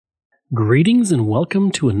Greetings and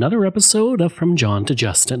welcome to another episode of From John to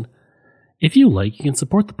Justin. If you like, you can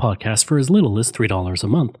support the podcast for as little as $3 a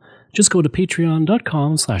month. Just go to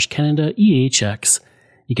patreon.com/CanadaEHX.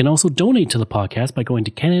 You can also donate to the podcast by going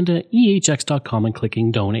to CanadaEHX.com and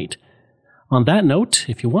clicking donate. On that note,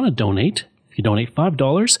 if you want to donate, if you donate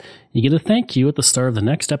 $5, you get a thank you at the start of the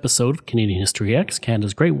next episode of Canadian History X,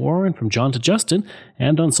 Canada's Great War, and From John to Justin,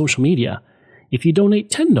 and on social media. If you donate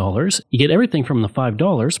 $10, you get everything from the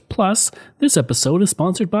 $5, plus this episode is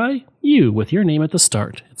sponsored by you with your name at the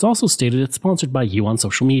start. It's also stated it's sponsored by you on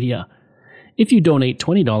social media. If you donate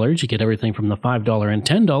 $20, you get everything from the $5 and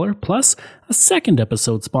 $10, plus a second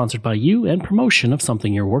episode sponsored by you and promotion of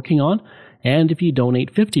something you're working on. And if you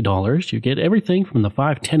donate $50, you get everything from the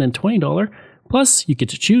 $5, $10, and $20, plus you get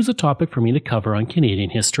to choose a topic for me to cover on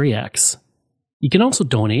Canadian History X. You can also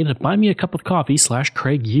donate at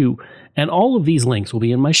buymeacupofcoffee/CraigU, and all of these links will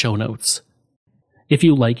be in my show notes. If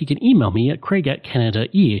you like, you can email me at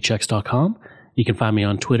craig@canadaehx.com. You can find me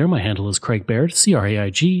on Twitter. My handle is Craig Baird,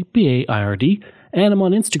 CraigBaird, and I'm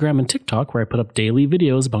on Instagram and TikTok where I put up daily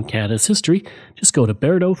videos about Canada's history. Just go to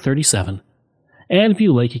Bairdo37. And if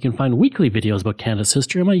you like, you can find weekly videos about Canada's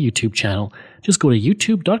history on my YouTube channel. Just go to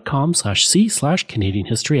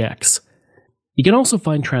youtube.com/c/CanadianHistoryX. You can also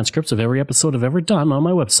find transcripts of every episode I've ever done on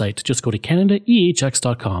my website. Just go to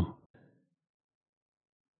CanadaEHX.com.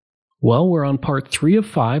 Well, we're on part 3 of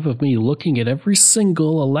 5 of me looking at every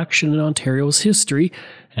single election in Ontario's history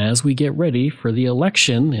as we get ready for the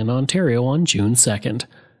election in Ontario on June 2nd.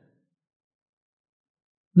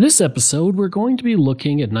 This episode, we're going to be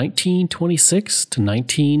looking at 1926 to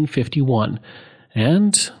 1951.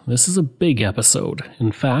 And this is a big episode.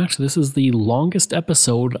 In fact, this is the longest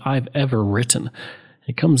episode I've ever written.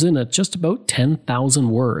 It comes in at just about 10,000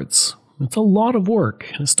 words. It's a lot of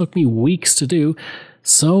work. This took me weeks to do.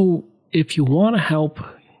 So if you want to help,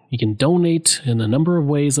 you can donate in a number of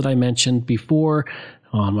ways that I mentioned before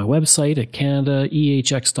on my website at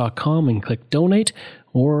CanadaEHX.com and click donate,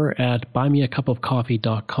 or at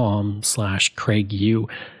buymeacupofcoffee.com/CraigU.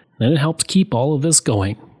 Then it helps keep all of this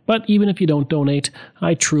going. But even if you don't donate,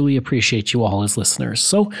 I truly appreciate you all as listeners.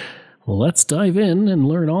 So let's dive in and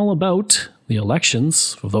learn all about the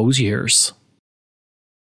elections of those years.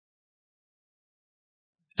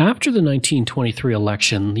 After the 1923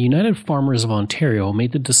 election, the United Farmers of Ontario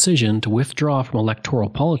made the decision to withdraw from electoral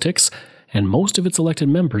politics, and most of its elected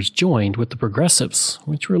members joined with the Progressives,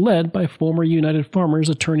 which were led by former United Farmers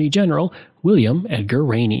Attorney General William Edgar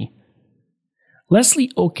Rainey.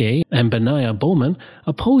 Leslie Oke and Benaiah Bowman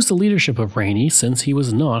opposed the leadership of Rainey since he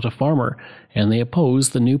was not a farmer, and they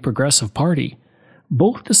opposed the new Progressive Party.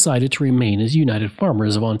 Both decided to remain as United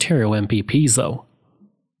Farmers of Ontario MPPs, though.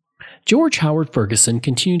 George Howard Ferguson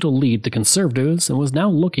continued to lead the Conservatives and was now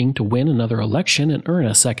looking to win another election and earn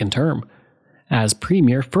a second term. As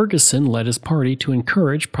Premier, Ferguson led his party to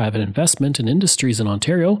encourage private investment in industries in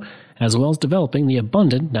Ontario, as well as developing the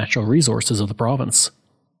abundant natural resources of the province.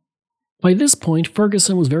 By this point,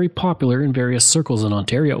 Ferguson was very popular in various circles in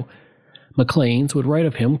Ontario. Maclean's would write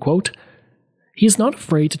of him, quote, "He is not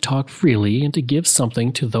afraid to talk freely and to give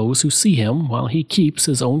something to those who see him while he keeps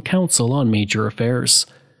his own counsel on major affairs.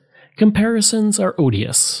 Comparisons are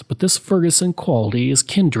odious, but this Ferguson quality is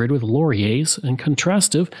kindred with Laurier's and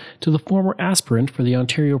contrastive to the former aspirant for the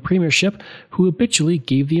Ontario premiership who habitually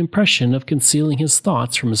gave the impression of concealing his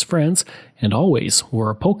thoughts from his friends and always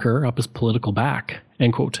wore a poker up his political back."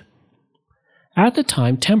 End quote. At the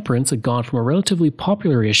time, temperance had gone from a relatively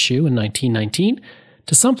popular issue in 1919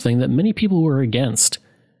 to something that many people were against.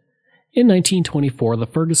 In 1924, the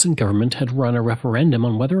Ferguson government had run a referendum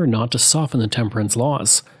on whether or not to soften the temperance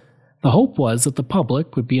laws. The hope was that the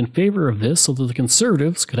public would be in favor of this so that the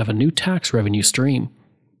Conservatives could have a new tax revenue stream.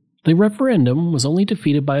 The referendum was only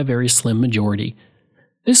defeated by a very slim majority.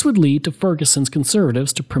 This would lead to Ferguson's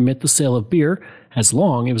Conservatives to permit the sale of beer as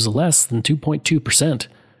long as it was less than 2.2%.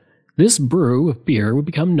 This brew of beer would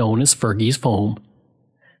become known as Fergie's Foam.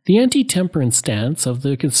 The anti-temperance stance of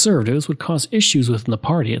the Conservatives would cause issues within the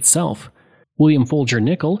party itself. William Folger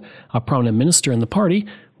Nickel, a prominent minister in the party,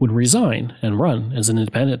 would resign and run as an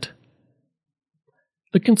independent.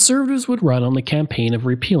 The Conservatives would run on the campaign of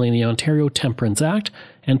repealing the Ontario Temperance Act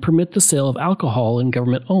and permit the sale of alcohol in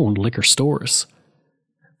government-owned liquor stores.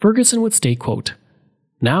 Ferguson would state, quote,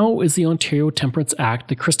 "Now is the Ontario Temperance Act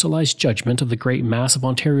the crystallized judgment of the great mass of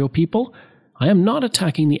Ontario people? I am not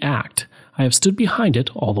attacking the Act. I have stood behind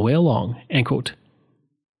it all the way along." End quote.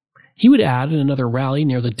 He would add in another rally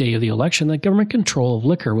near the day of the election that government control of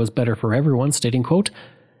liquor was better for everyone, stating, quote,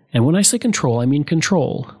 "And when I say control, I mean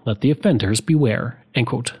control. Let the offenders beware." End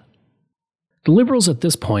quote. The Liberals at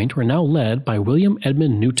this point were now led by William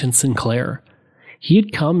Edmund Newton Sinclair. He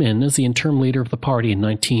had come in as the interim leader of the party in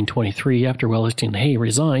 1923 after Wellington Hay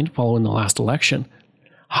resigned following the last election.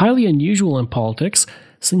 Highly unusual in politics,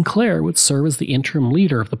 Sinclair would serve as the interim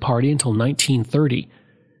leader of the party until 1930.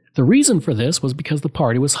 The reason for this was because the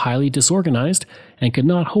party was highly disorganized and could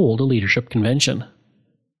not hold a leadership convention.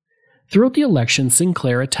 Throughout the election,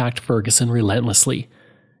 Sinclair attacked Ferguson relentlessly.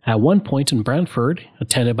 At one point in Brantford,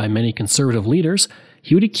 attended by many Conservative leaders,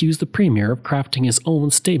 he would accuse the Premier of crafting his own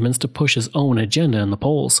statements to push his own agenda in the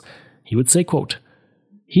polls. He would say, quote,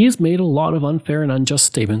 "He has made a lot of unfair and unjust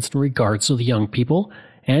statements in regards to the young people,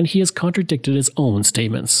 and he has contradicted his own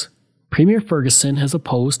statements. Premier Ferguson has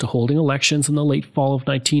opposed to holding elections in the late fall of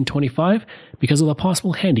 1925 because of the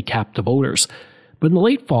possible handicap to voters, but in the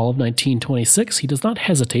late fall of 1926 he does not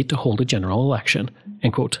hesitate to hold a general election."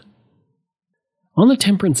 End quote. On the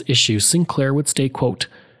temperance issue, Sinclair would state, quote,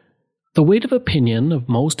 "The weight of opinion of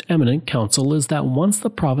most eminent counsel is that once the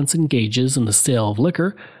province engages in the sale of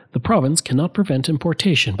liquor, the province cannot prevent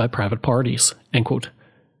importation by private parties." End quote.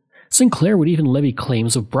 Sinclair would even levy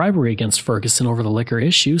claims of bribery against Ferguson over the liquor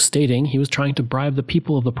issue, stating he was trying to bribe the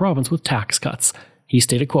people of the province with tax cuts. He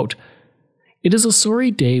stated, quote, "It is a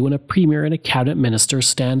sorry day when a premier and a cabinet minister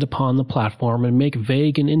stand upon the platform and make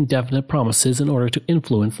vague and indefinite promises in order to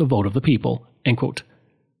influence the vote of the people." End quote.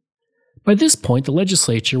 By this point, the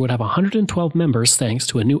legislature would have 112 members thanks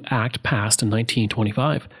to a new act passed in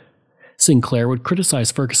 1925. Sinclair would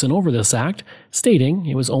criticize Ferguson over this act, stating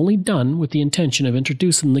it was only done with the intention of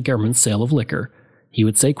introducing the government's sale of liquor. He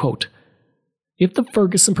would say, quote, "If the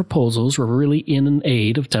Ferguson proposals were really in an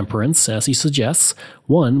aid of temperance, as he suggests,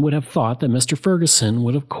 one would have thought that Mr. Ferguson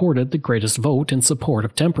would have courted the greatest vote in support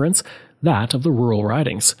of temperance, that of the rural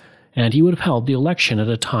ridings, and he would have held the election at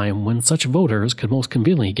a time when such voters could most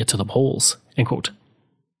conveniently get to the polls." End quote.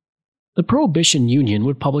 The Prohibition Union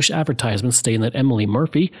would publish advertisements stating that Emily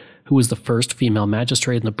Murphy, who was the first female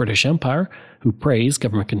magistrate in the British Empire, who praised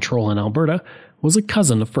government control in Alberta, was a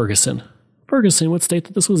cousin of Ferguson. Ferguson would state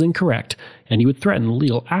that this was incorrect, and he would threaten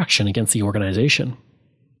legal action against the organization.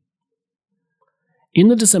 In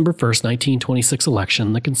the December 1st, 1926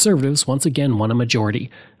 election, the Conservatives once again won a majority,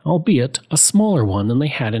 albeit a smaller one than they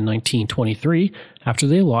had in 1923 after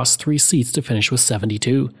they lost 3 seats to finish with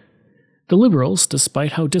 72. The Liberals,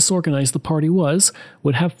 despite how disorganized the party was,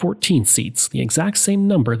 would have 14 seats, the exact same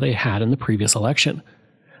number they had in the previous election.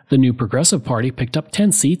 The New Progressive Party picked up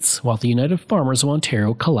 10 seats, while the United Farmers of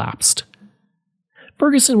Ontario collapsed.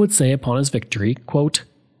 Ferguson would say upon his victory, quote,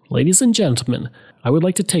 "Ladies and gentlemen, I would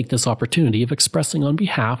like to take this opportunity of expressing on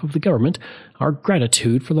behalf of the government our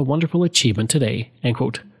gratitude for the wonderful achievement today." End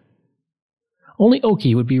quote. Only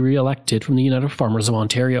Oakey would be re-elected from the United Farmers of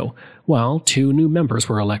Ontario, while 2 new members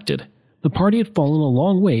were elected. The party had fallen a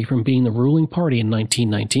long way from being the ruling party in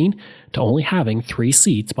 1919 to only having 3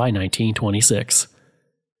 seats by 1926.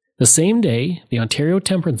 The same day, the Ontario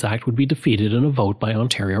Temperance Act would be defeated in a vote by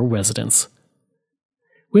Ontario residents.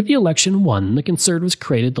 With the election won, the Conservatives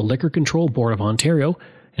created the Liquor Control Board of Ontario,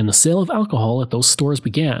 and the sale of alcohol at those stores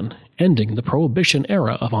began, ending the Prohibition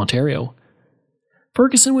era of Ontario.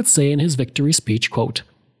 Ferguson would say in his victory speech, quote,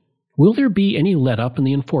 "Will there be any let-up in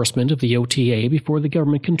the enforcement of the OTA before the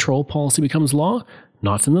government control policy becomes law?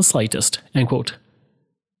 Not in the slightest." End quote.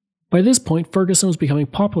 By this point, Ferguson was becoming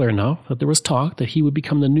popular enough that there was talk that he would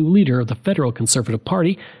become the new leader of the Federal Conservative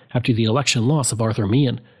Party after the election loss of Arthur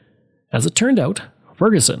Meehan. As it turned out,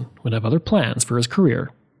 Ferguson would have other plans for his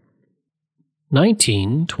career.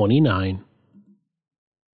 1929.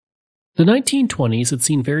 The 1920s had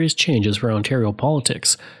seen various changes for Ontario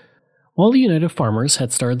politics. While the United Farmers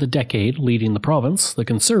had started the decade leading the province, the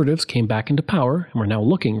Conservatives came back into power and were now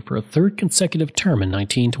looking for a 3rd consecutive term in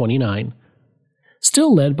 1929.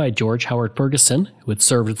 Still led by George Howard Ferguson, who had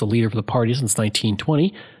served as the leader of the party since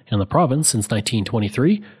 1920 and the province since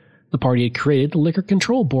 1923, the party had created the Liquor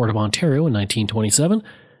Control Board of Ontario in 1927,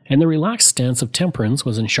 and the relaxed stance of temperance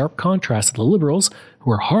was in sharp contrast to the Liberals, who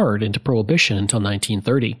were hard into prohibition until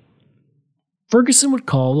 1930. Ferguson would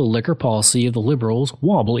call the liquor policy of the Liberals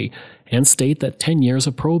wobbly and state that 10 years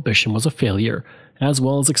of prohibition was a failure, as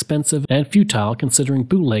well as expensive and futile considering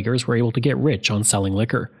bootleggers were able to get rich on selling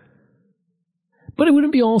liquor. But it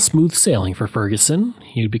wouldn't be all smooth sailing for Ferguson.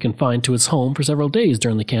 He would be confined to his home for several days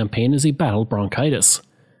during the campaign as he battled bronchitis.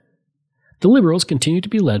 The Liberals continued to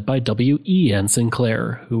be led by W.E.N.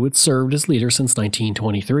 Sinclair, who had served as leader since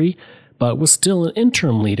 1923, but was still an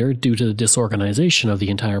interim leader due to the disorganization of the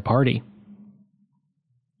entire party.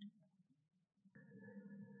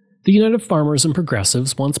 The United Farmers and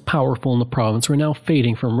Progressives, once powerful in the province, were now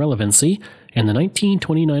fading from relevancy, and the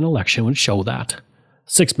 1929 election would show that.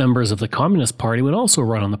 6 members of the Communist Party would also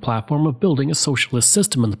run on the platform of building a socialist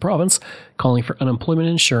system in the province, calling for unemployment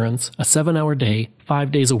insurance, a 7-hour day,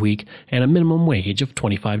 5 days a week, and a minimum wage of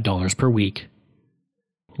 $25 per week.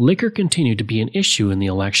 Liquor continued to be an issue in the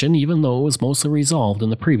election, even though it was mostly resolved in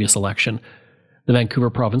the previous election. The Vancouver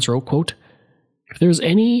province wrote, quote, "If there is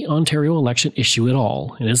any Ontario election issue at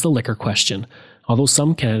all, it is the liquor question, although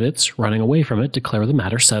some candidates running away from it declare the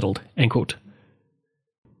matter settled." End quote.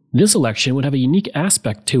 This election would have a unique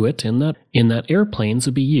aspect to it in that airplanes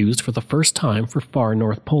would be used for the first time for far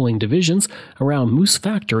north polling divisions around Moose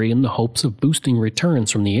Factory in the hopes of boosting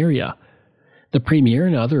returns from the area. The Premier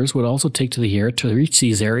and others would also take to the air to reach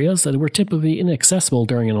these areas that were typically inaccessible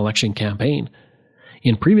during an election campaign.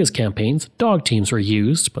 In previous campaigns, dog teams were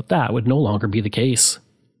used, but that would no longer be the case.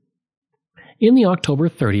 In the October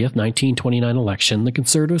 30th, 1929 election, the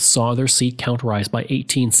Conservatives saw their seat count rise by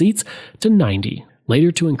 18 seats to 90,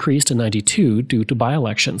 later to increase to 92 due to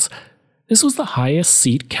by-elections. This was the highest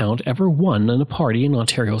seat count ever won in a party in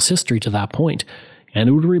Ontario's history to that point, and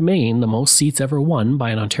it would remain the most seats ever won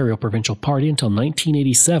by an Ontario provincial party until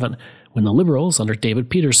 1987, when the Liberals under David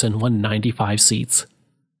Peterson won 95 seats.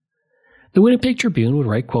 The Winnipeg Tribune would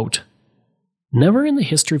write, quote, "Never in the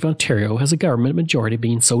history of Ontario has a government majority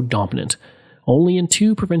been so dominant. Only in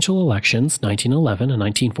 2 provincial elections, 1911 and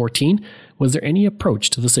 1914, was there any approach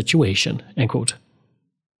to the situation." End quote.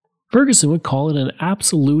 Ferguson would call it an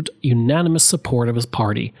absolute unanimous support of his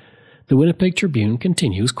party. The Winnipeg Tribune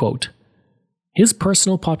continues, quote, "His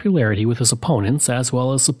personal popularity with his opponents as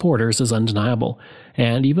well as supporters is undeniable,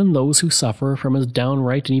 and even those who suffer from his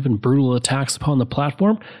downright and even brutal attacks upon the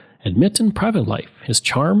platform admit in private life his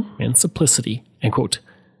charm and simplicity." End quote.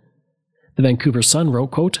 The Vancouver Sun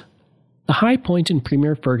wrote, quote, "The high point in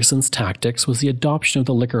Premier Ferguson's tactics was the adoption of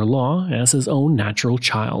the liquor law as his own natural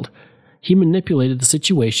child. He manipulated the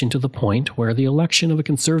situation to the point where the election of a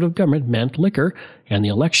Conservative government meant liquor, and the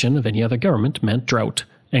election of any other government meant drought."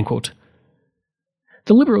 End quote.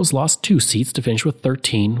 The Liberals lost 2 seats to finish with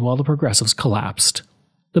 13, while the Progressives collapsed.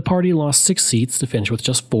 The party lost 6 seats to finish with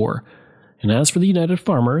just 4. And as for the United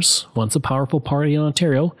Farmers, once a powerful party in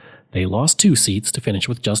Ontario, they lost 2 seats to finish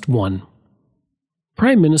with just 1.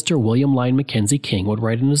 Prime Minister William Lyon Mackenzie King would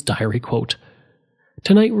write in his diary, quote,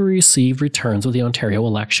 "Tonight we received returns of the Ontario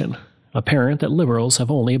election. Apparent that Liberals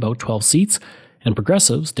have only about 12 seats, and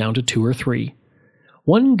Progressives down to 2 or 3.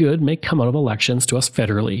 One good may come out of elections to us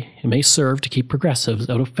federally. It may serve to keep Progressives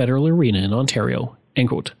out of federal arena in Ontario." End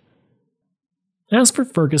quote. As for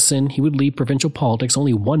Ferguson, he would leave provincial politics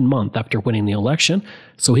only 1 month after winning the election,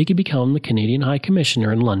 so he could become the Canadian High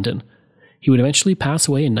Commissioner in London. He would eventually pass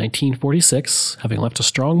away in 1946, having left a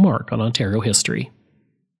strong mark on Ontario history.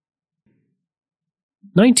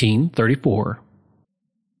 1934.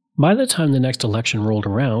 By the time the next election rolled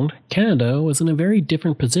around, Canada was in a very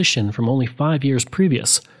different position from only 5 years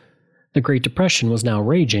previous. The Great Depression was now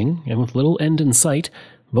raging, and with little end in sight,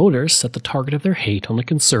 voters set the target of their hate on the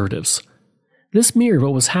Conservatives. This mirrored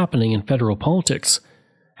what was happening in federal politics.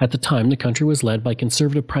 At the time, the country was led by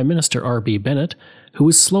Conservative Prime Minister R.B. Bennett, who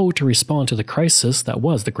was slow to respond to the crisis that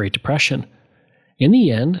was the Great Depression. In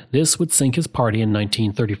the end, this would sink his party in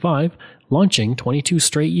 1935, launching 22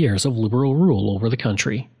 straight years of Liberal rule over the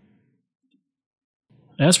country.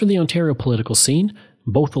 As for the Ontario political scene,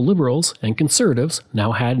 both the Liberals and Conservatives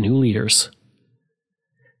now had new leaders.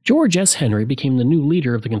 George S. Henry became the new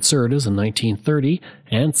leader of the Conservatives in 1930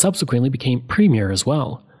 and subsequently became Premier as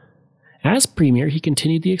well. As Premier, he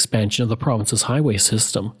continued the expansion of the province's highway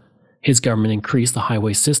system. His government increased the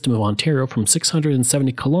highway system of Ontario from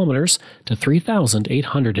 670 kilometres to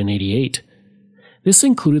 3,888. This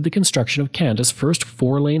included the construction of Canada's first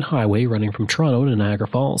 4-lane highway running from Toronto to Niagara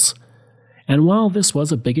Falls. And while this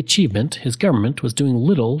was a big achievement, his government was doing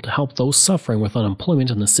little to help those suffering with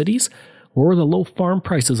unemployment in the cities or the low farm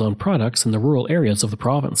prices on products in the rural areas of the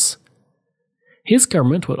province. His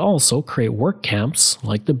government would also create work camps,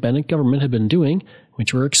 like the Bennett government had been doing,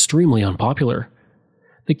 which were extremely unpopular.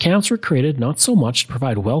 The camps were created not so much to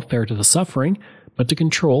provide welfare to the suffering, but to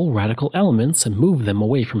control radical elements and move them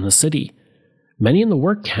away from the city. Many in the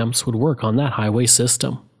work camps would work on that highway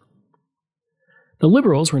system. The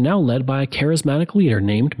Liberals were now led by a charismatic leader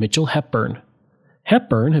named Mitchell Hepburn.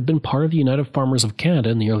 Hepburn had been part of the United Farmers of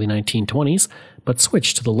Canada in the early 1920s, but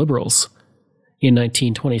switched to the Liberals. In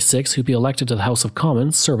 1926, he would be elected to the House of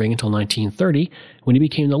Commons, serving until 1930, when he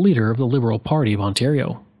became the leader of the Liberal Party of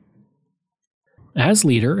Ontario. As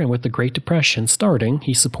leader, and with the Great Depression starting,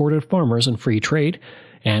 he supported farmers and free trade,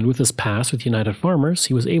 and with his past with United Farmers,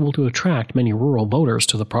 he was able to attract many rural voters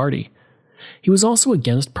to the party. He was also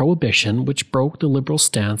against prohibition, which broke the Liberal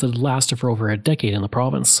stance that had lasted for over a decade in the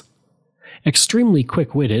province. Extremely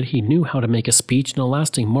quick-witted, he knew how to make a speech and a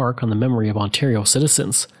lasting mark on the memory of Ontario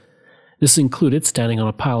citizens. This included standing on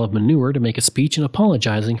a pile of manure to make a speech and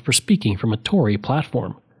apologizing for speaking from a Tory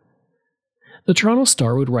platform. The Toronto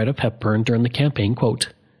Star would write of Hepburn during the campaign, quote,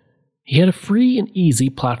 "He had a free and easy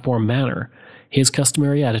platform manner, his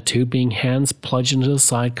customary attitude being hands plunged into the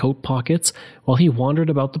side coat pockets while he wandered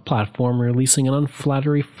about the platform releasing an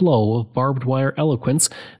unflattering flow of barbed wire eloquence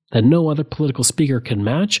that no other political speaker could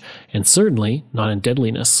match, and certainly not in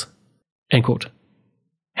deadliness." End quote.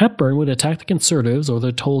 Hepburn would attack the Conservatives over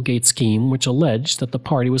the toll gate scheme, which alleged that the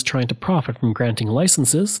party was trying to profit from granting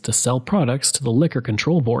licenses to sell products to the Liquor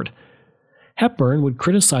Control Board. Hepburn would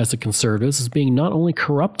criticize the Conservatives as being not only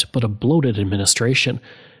corrupt but a bloated administration,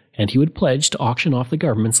 and he would pledge to auction off the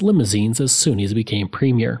government's limousines as soon as he became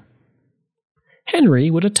premier. Henry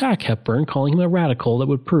would attack Hepburn, calling him a radical that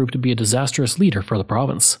would prove to be a disastrous leader for the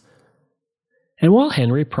province. And while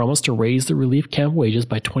Henry promised to raise the relief camp wages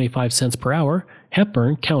by 25 cents per hour,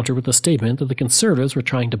 Hepburn countered with the statement that the Conservatives were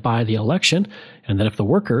trying to buy the election, and that if the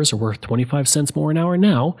workers are worth 25 cents more an hour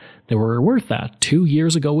now, they were worth that 2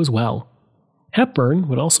 years ago as well. Hepburn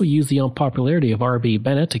would also use the unpopularity of R.B.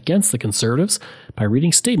 Bennett against the Conservatives by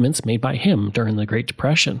reading statements made by him during the Great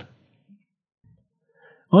Depression.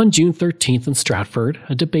 On June 13th in Stratford,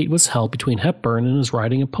 a debate was held between Hepburn and his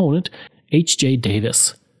riding opponent, H.J.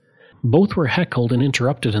 Davis. Both were heckled and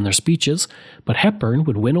interrupted in their speeches, but Hepburn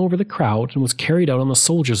would win over the crowd and was carried out on the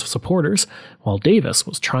soldiers' supporters, while Davis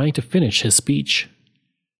was trying to finish his speech.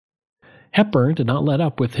 Hepburn did not let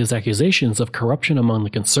up with his accusations of corruption among the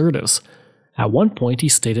Conservatives. At one point, he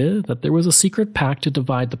stated that there was a secret pact to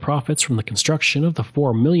divide the profits from the construction of the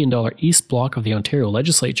 $4 million East Block of the Ontario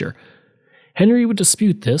Legislature. Henry would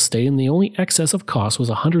dispute this, stating the only excess of cost was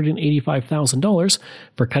 $185,000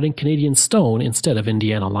 for cutting Canadian stone instead of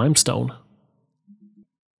Indiana limestone.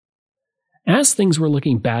 As things were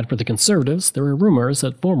looking bad for the Conservatives, there were rumors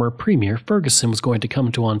that former Premier Ferguson was going to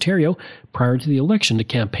come to Ontario prior to the election to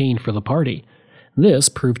campaign for the party. This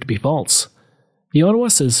proved to be false. The Ottawa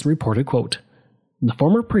Citizen reported, quote, "The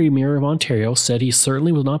former Premier of Ontario said he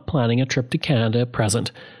certainly was not planning a trip to Canada at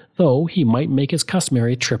present, though he might make his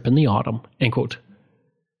customary trip in the autumn." End quote.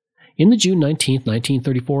 In the June 19,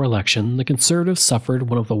 1934 election, the Conservatives suffered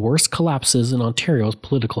one of the worst collapses in Ontario's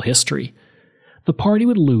political history. The party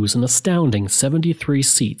would lose an astounding 73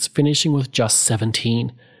 seats, finishing with just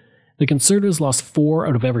 17. The Conservatives lost 4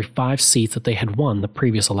 out of every 5 seats that they had won the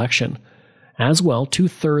previous election. As well,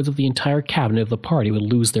 2/3 of the entire cabinet of the party would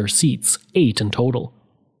lose their seats, 8 in total.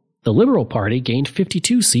 The Liberal Party gained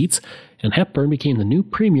 52 seats, and Hepburn became the new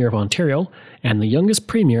Premier of Ontario and the youngest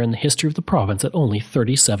Premier in the history of the province at only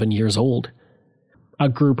 37 years old. A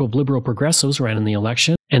group of Liberal progressives ran in the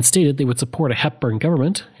election and stated they would support a Hepburn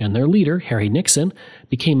government, and their leader, Harry Nixon,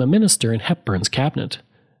 became a minister in Hepburn's cabinet.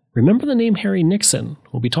 Remember the name Harry Nixon?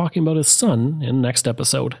 We'll be talking about his son in the next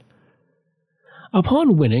episode.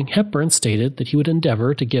 Upon winning, Hepburn stated that he would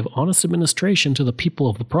endeavour to give honest administration to the people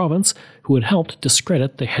of the province who had helped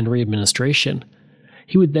discredit the Henry administration.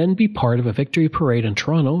 He would then be part of a victory parade in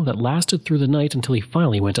Toronto that lasted through the night until he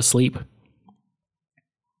finally went to sleep.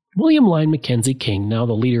 William Lyon Mackenzie King, now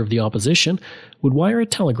the leader of the opposition, would wire a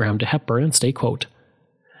telegram to Hepburn and state, quote,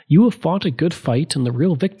 "You have fought a good fight and the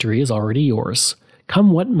real victory is already yours.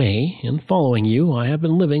 Come what may, in following you, I have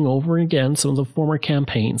been living over again some of the former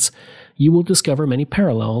campaigns. You will discover many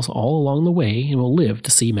parallels all along the way and will live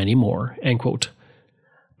to see many more." End quote.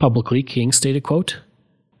 Publicly, King stated, quote,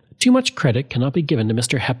 "Too much credit cannot be given to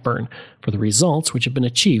Mr. Hepburn for the results which have been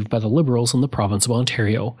achieved by the Liberals in the province of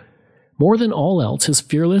Ontario. More than all else, his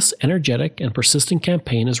fearless, energetic, and persistent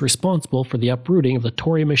campaign is responsible for the uprooting of the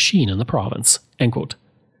Tory machine in the province." End quote.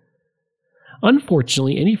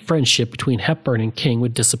 Unfortunately, any friendship between Hepburn and King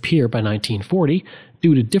would disappear by 1940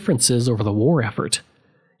 due to differences over the war effort.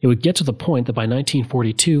 It would get to the point that by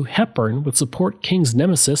 1942, Hepburn would support King's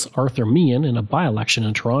nemesis Arthur Meehan in a by-election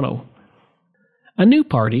in Toronto. A new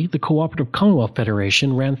party, the Cooperative Commonwealth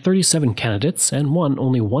Federation, ran 37 candidates and won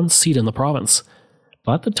only 1 seat in the province.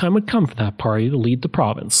 But the time would come for that party to lead the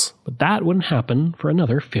province, but that wouldn't happen for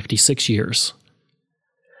another 56 years.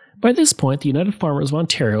 By this point, the United Farmers of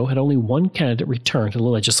Ontario had only 1 candidate return to the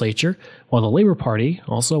legislature, while the Labour Party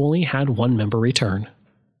also only had 1 member return.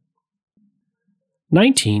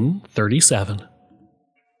 1937.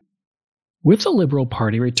 With the Liberal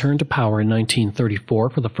Party returned to power in 1934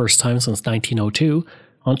 for the first time since 1902,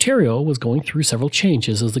 Ontario was going through several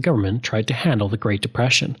changes as the government tried to handle the Great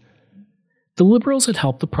Depression. The Liberals had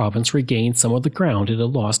helped the province regain some of the ground it had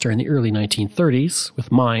lost during the early 1930s,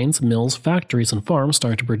 with mines, mills, factories, and farms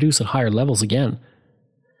starting to produce at higher levels again.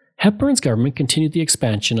 Hepburn's government continued the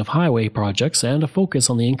expansion of highway projects and a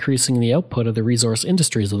focus on the increasing the output of the resource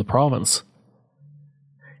industries of the province.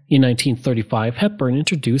 In 1935, Hepburn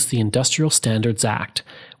introduced the Industrial Standards Act,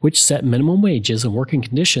 which set minimum wages and working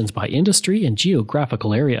conditions by industry and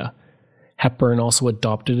geographical area. Hepburn also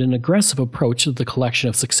adopted an aggressive approach to the collection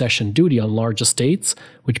of succession duty on large estates,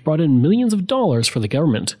 which brought in millions of dollars for the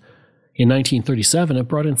government. In 1937, it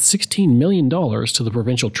brought in $16 million to the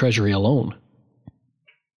provincial treasury alone.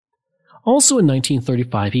 Also in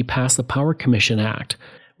 1935, he passed the Power Commission Act,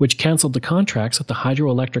 which cancelled the contracts that the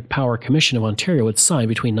Hydroelectric Power Commission of Ontario had signed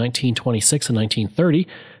between 1926 and 1930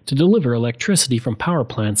 to deliver electricity from power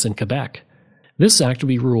plants in Quebec. This act would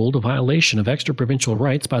be ruled a violation of extra-provincial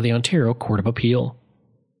rights by the Ontario Court of Appeal.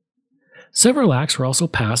 Several acts were also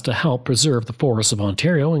passed to help preserve the forests of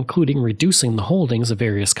Ontario, including reducing the holdings of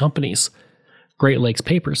various companies. Great Lakes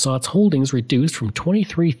Paper saw its holdings reduced from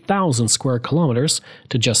 23,000 square kilometers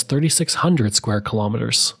to just 3,600 square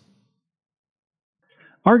kilometers.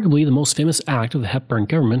 Arguably the most famous act of the Hepburn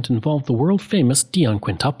government involved the world-famous Dion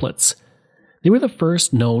quintuplets. They were the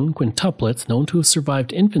first known quintuplets known to have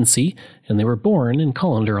survived infancy, and they were born in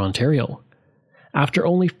Colander, Ontario. After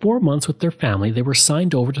only 4 months with their family, they were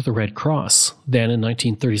signed over to the Red Cross. Then, in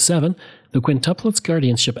 1937, the Quintuplets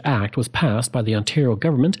Guardianship Act was passed by the Ontario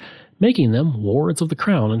government, making them wards of the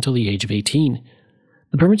Crown until the age of 18.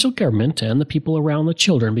 The provincial government and the people around the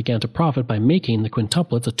children began to profit by making the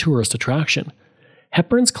quintuplets a tourist attraction.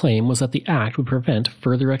 Hepburn's claim was that the act would prevent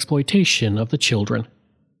further exploitation of the children.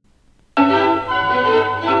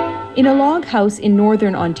 In a log house in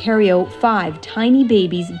northern Ontario, 5 tiny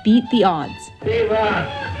babies beat the odds. Eva,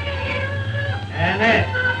 Annette,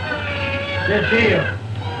 Cecile,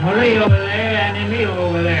 Marie over there, and Emile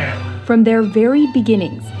over there. From their very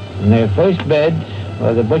beginnings, In their first bed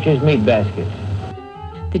were the butcher's meat baskets.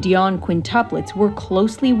 the Dion quintuplets were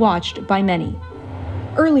closely watched by many.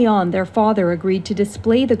 Early on, their father agreed to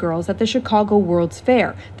display the girls at the Chicago World's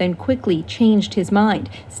Fair, then quickly changed his mind.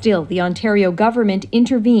 Still, the Ontario government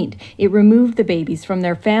intervened. It removed the babies from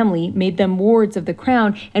their family, made them wards of the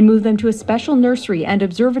Crown, and moved them to a special nursery and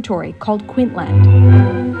observatory called Quintland.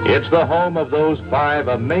 It's the home of those 5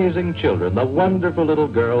 amazing children, the wonderful little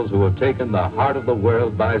girls who have taken the heart of the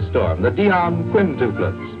world by storm, the Dion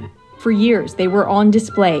quintuplets. For years, they were on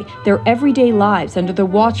display, their everyday lives under the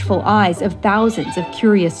watchful eyes of thousands of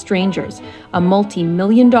curious strangers. A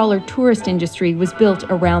multi-million-dollar tourist industry was built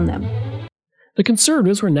around them. The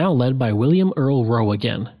Conservatives were now led by William Earl Rowe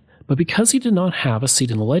again, but because he did not have a seat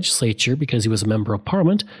in the legislature because he was a member of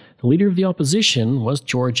Parliament, the leader of the opposition was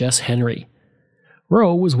George S. Henry.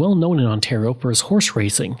 Rowe was well known in Ontario for his horse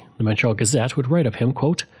racing. The Montreal Gazette would write of him,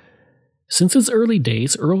 quote, "Since his early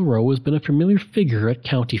days, Earl Rowe has been a familiar figure at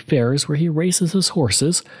county fairs where he races his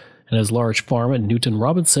horses, and his large farm at Newton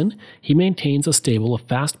Robinson, he maintains a stable of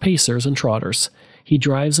fast pacers and trotters. He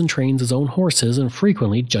drives and trains his own horses and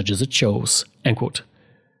frequently judges at shows." End quote.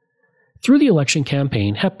 Through the election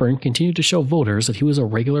campaign, Hepburn continued to show voters that he was a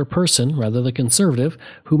regular person rather than conservative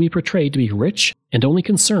whom he portrayed to be rich and only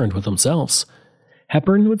concerned with themselves.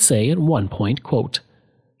 Hepburn would say at one point, quote,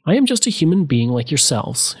 "I am just a human being like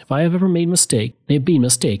yourselves. If I have ever made mistakes, they have been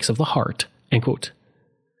mistakes of the heart." End quote.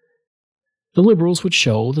 The Liberals would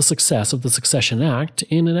show the success of the Succession Act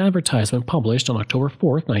in an advertisement published on October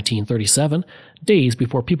 4, 1937, days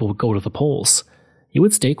before people would go to the polls. It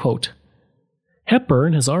would state, quote,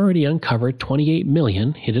 "Hepburn has already uncovered $28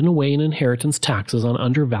 million hidden away in inheritance taxes on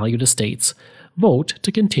undervalued estates. Vote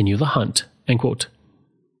to continue the hunt." End quote.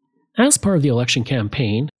 As part of the election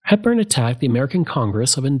campaign, Hepburn attacked the American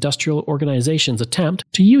Congress of Industrial Organizations' attempt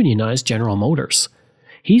to unionize General Motors.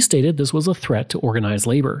 He stated this was a threat to organized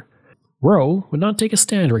labor. Rowe would not take a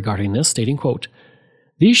stand regarding this, stating, quote,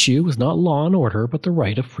 "The issue was not law and order, but the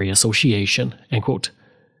right of free association." End quote.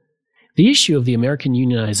 The issue of the American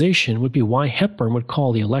unionization would be why Hepburn would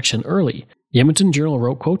call the election early. The Edmonton Journal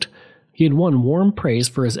wrote, quote, "He had won warm praise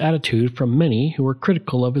for his attitude from many who were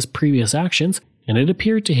critical of his previous actions, and it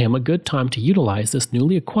appeared to him a good time to utilize this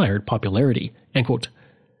newly acquired popularity." End quote.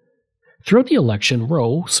 Throughout the election,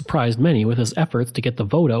 Rowe surprised many with his efforts to get the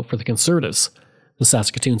vote out for the Conservatives. The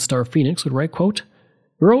Saskatoon Star-Phoenix would write, quote,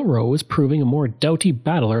 "Earl Rowe is proving a more doughty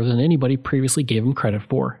battler than anybody previously gave him credit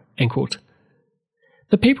for." End quote.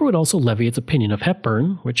 The paper would also levy its opinion of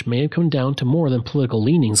Hepburn, which may have come down to more than political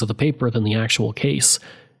leanings of the paper than the actual case.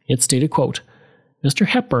 It stated, quote, "Mr.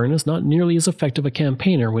 Hepburn is not nearly as effective a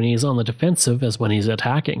campaigner when he is on the defensive as when he is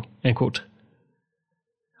attacking." End quote.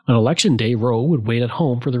 On election day, Rowe would wait at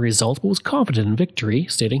home for the result but was confident in victory,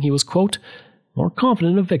 stating he was, quote, "more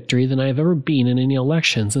confident of victory than I have ever been in any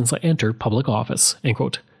election since I entered public office." End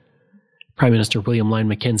quote. Prime Minister William Lyon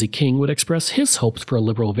Mackenzie King would express his hopes for a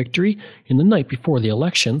Liberal victory in the night before the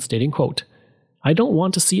election, stating, quote, "I don't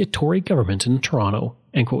want to see a Tory government in Toronto,"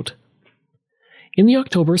 end quote. In the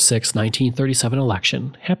October 6, 1937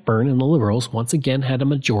 election, Hepburn and the Liberals once again had a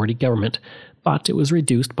majority government, but it was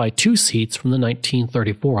reduced by 2 seats from the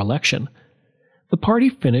 1934 election. The party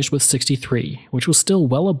finished with 63, which was still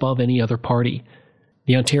well above any other party.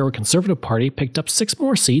 The Ontario Conservative Party picked up 6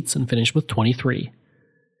 more seats and finished with 23.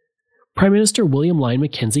 Prime Minister William Lyon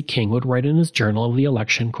Mackenzie King would write in his journal of the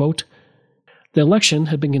election, quote, "The election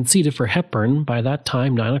had been conceded for Hepburn by that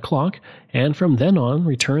time 9 o'clock, and from then on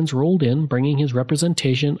returns rolled in, bringing his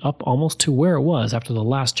representation up almost to where it was after the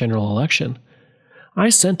last general election. I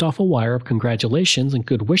sent off a wire of congratulations and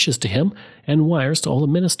good wishes to him, and wires to all the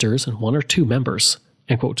ministers and 1 or 2 members."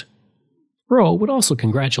 End quote. Rowe would also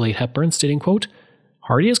congratulate Hepburn, stating, quote,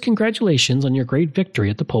 "Heartiest congratulations on your great victory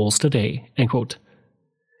at the polls today." End quote.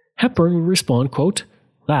 Hepburn would respond, quote,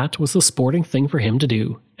 "That was the sporting thing for him to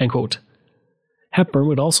do." End quote. Hepburn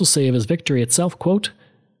would also say of his victory itself, quote,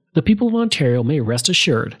 "The people of Ontario may rest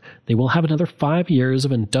assured they will have another 5 years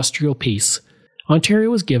of industrial peace.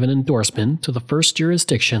 Ontario was given endorsement to the first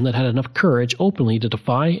jurisdiction that had enough courage openly to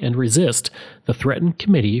defy and resist the threatened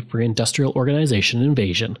Committee for Industrial Organization and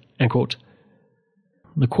Invasion." End quote.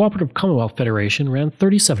 The Cooperative Commonwealth Federation ran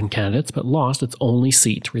 37 candidates but lost its only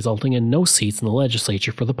seat, resulting in no seats in the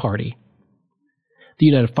legislature for the party. The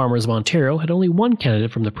United Farmers of Ontario had only 1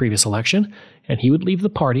 candidate from the previous election, and he would leave the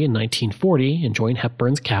party in 1940 and join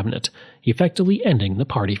Hepburn's cabinet, effectively ending the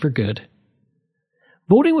party for good.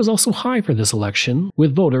 Voting was also high for this election,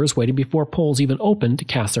 with voters waiting before polls even opened to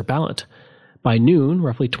cast their ballot. By noon,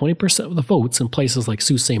 roughly 20% of the votes in places like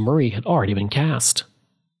Sault Ste. Marie had already been cast.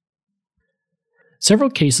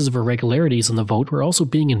 Several cases of irregularities in the vote were also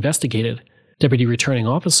being investigated. Deputy Returning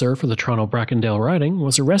Officer for the Toronto-Brackendale riding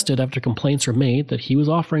was arrested after complaints were made that he was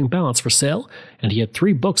offering ballots for sale, and he had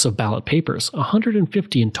 3 books of ballot papers,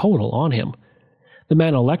 150 in total, on him. The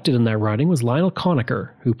man elected in that riding was Lionel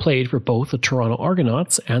Conacher, who played for both the Toronto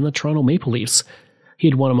Argonauts and the Toronto Maple Leafs. He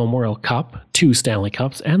had won a Memorial Cup, 2 Stanley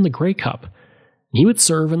Cups, and the Grey Cup. He would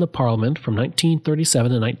serve in the Parliament from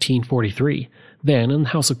 1937 to 1943, then in the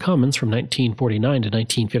House of Commons from 1949 to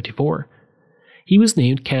 1954. He was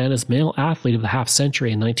named Canada's Male Athlete of the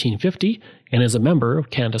Half-Century in 1950, and is a member of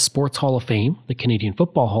Canada's Sports Hall of Fame, the Canadian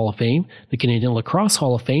Football Hall of Fame, the Canadian Lacrosse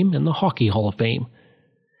Hall of Fame, and the Hockey Hall of Fame.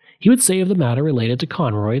 He would say of the matter related to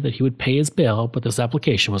Conroy that he would pay his bail, but this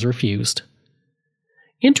application was refused.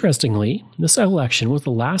 Interestingly, this election was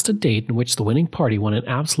the last to date in which the winning party won an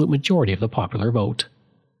absolute majority of the popular vote.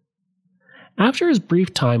 After his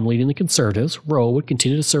brief time leading the Conservatives, Rowe would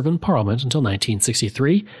continue to serve in Parliament until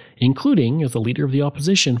 1963, including as the leader of the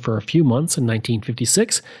opposition for a few months in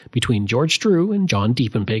 1956 between George Drew and John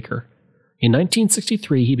Diefenbaker. In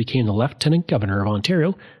 1963, he became the Lieutenant Governor of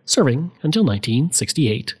Ontario, serving until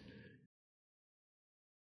 1968.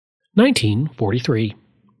 1943.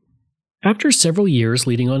 After several years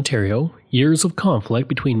leading Ontario, years of conflict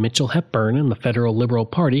between Mitchell Hepburn and the Federal Liberal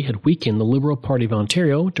Party had weakened the Liberal Party of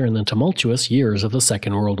Ontario during the tumultuous years of the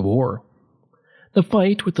Second World War. The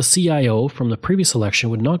fight with the CIO from the previous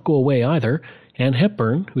election would not go away either, and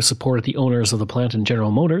Hepburn, who supported the owners of the plant and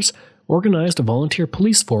General Motors, organized a volunteer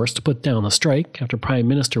police force to put down the strike after Prime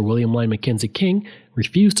Minister William Lyon Mackenzie King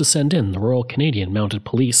refused to send in the Royal Canadian Mounted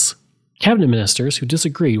Police. Cabinet ministers who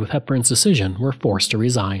disagreed with Hepburn's decision were forced to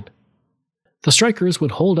resign. The strikers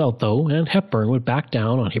would hold out, though, and Hepburn would back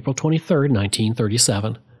down on April 23,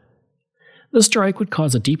 1937. The strike would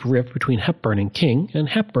cause a deep rift between Hepburn and King, and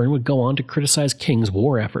Hepburn would go on to criticize King's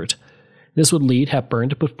war effort. This would lead Hepburn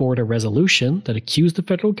to put forward a resolution that accused the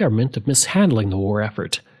federal government of mishandling the war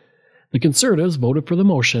effort. The Conservatives voted for the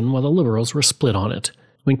motion while the Liberals were split on it.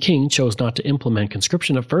 When King chose not to implement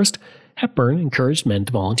conscription at first, Hepburn encouraged men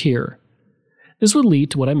to volunteer. This would lead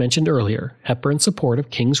to what I mentioned earlier, Hepburn's support of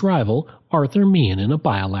King's rival, Arthur Meehan, in a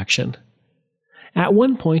by-election. At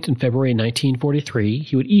one point in February 1943,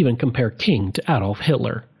 he would even compare King to Adolf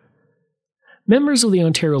Hitler. Members of the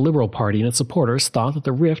Ontario Liberal Party and its supporters thought that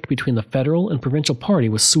the rift between the federal and provincial party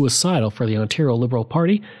was suicidal for the Ontario Liberal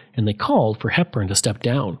Party, and they called for Hepburn to step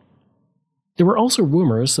down. There were also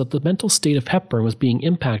rumors that the mental state of Hepburn was being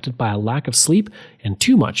impacted by a lack of sleep and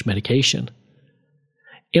too much medication.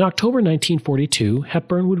 In October 1942,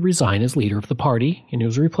 Hepburn would resign as leader of the party, and he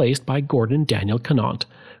was replaced by Gordon Daniel Connaught,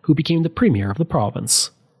 who became the premier of the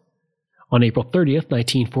province. On April 30,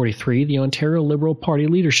 1943, the Ontario Liberal Party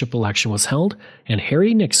leadership election was held, and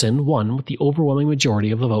Harry Nixon won with the overwhelming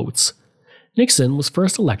majority of the votes. Nixon was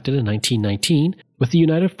first elected in 1919, with the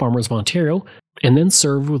United Farmers of Ontario and then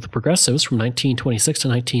served with the Progressives from 1926 to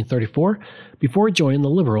 1934 before joining the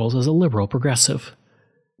Liberals as a liberal progressive.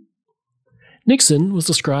 Nixon was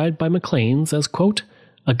described by Maclean's as, quote,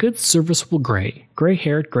 a good serviceable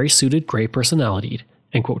gray-haired, gray-suited, gray-personalitied,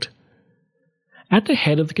 end quote. At the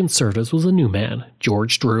head of the Conservatives was a new man,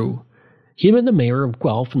 George Drew. He had been the mayor of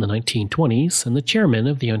Guelph in the 1920s and the chairman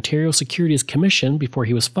of the Ontario Securities Commission before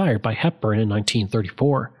he was fired by Hepburn in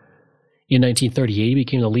 1934. In 1938, he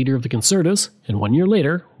became the leader of the Conservatives, and 1 year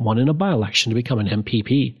later, won in a by-election to become an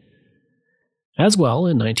MPP. As well,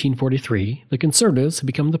 in 1943, the Conservatives had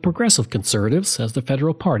become the Progressive Conservatives, as the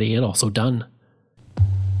Federal Party had also done.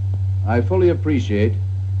 I fully appreciate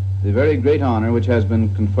the very great honor which has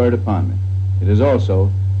been conferred upon me. It is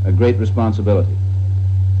also a great responsibility.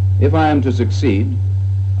 If I am to succeed,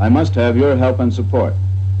 I must have your help and support.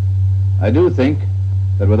 I do think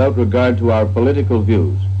that without regard to our political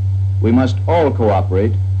views, we must all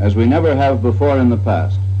cooperate, as we never have before in the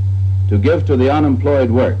past, to give to the unemployed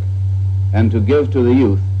work and to give to the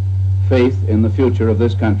youth faith in the future of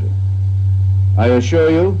this country. I assure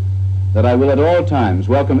you that I will at all times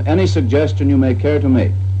welcome any suggestion you may care to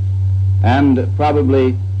make, and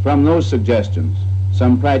probably from those suggestions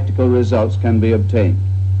some practical results can be obtained.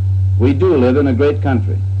 We do live in a great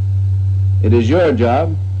country. It is your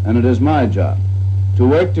job, and it is my job, to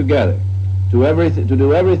work together, to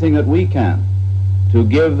do everything that we can to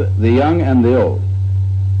give the young and the old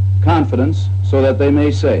confidence so that they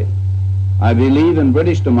may say, I believe in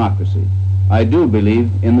British democracy. I do believe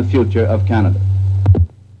in the future of Canada.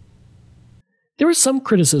 There was some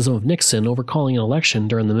criticism of Nixon over calling an election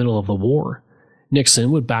during the middle of the war.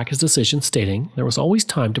 Nixon would back his decision, stating there was always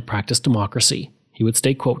time to practice democracy. He would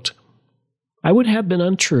state, quote, I would have been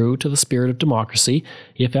untrue to the spirit of democracy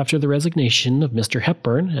if, after the resignation of Mr.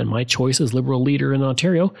 Hepburn and my choice as Liberal leader in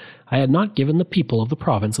Ontario, I had not given the people of the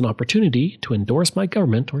province an opportunity to endorse my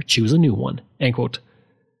government or choose a new one. End quote.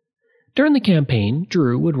 During the campaign,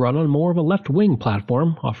 Drew would run on more of a left-wing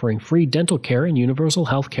platform, offering free dental care and universal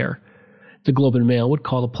health care. The Globe and Mail would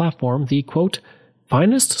call the platform the, quote,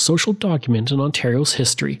 finest social document in Ontario's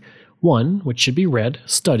history, one which should be read,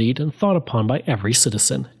 studied, and thought upon by every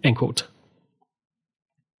citizen. End quote.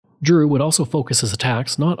 Drew would also focus his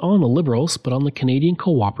attacks not on the Liberals, but on the Canadian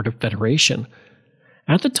Cooperative Federation.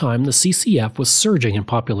 At the time, the CCF was surging in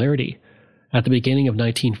popularity. At the beginning of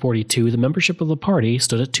 1942, the membership of the party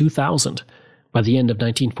stood at 2,000. By the end of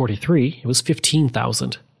 1943, it was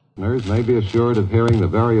 15,000. Listeners may be assured of hearing the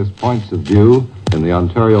various points of view in the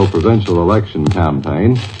Ontario provincial election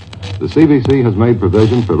campaign. The CBC has made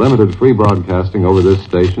provision for limited free broadcasting over this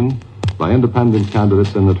station by independent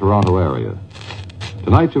candidates in the Toronto area.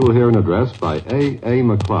 Tonight you will hear an address by A.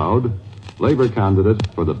 MacLeod, Labour candidate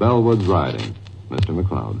for the Bellwoods riding. Mr.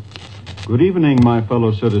 MacLeod. Good evening, my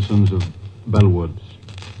fellow citizens of Bellwoods.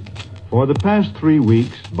 For the past 3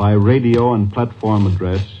 weeks, by radio and platform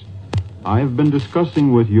address, I have been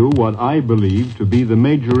discussing with you what I believe to be the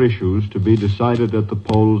major issues to be decided at the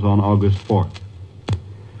polls on August 4th.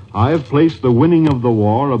 I have placed the winning of the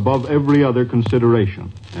war above every other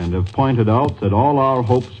consideration and have pointed out that all our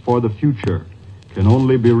hopes for the future can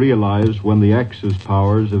only be realized when the Axis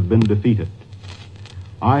powers have been defeated.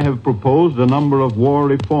 I have proposed a number of war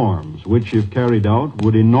reforms which, if carried out,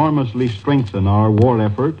 would enormously strengthen our war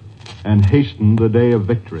effort and hasten the day of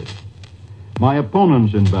victory. My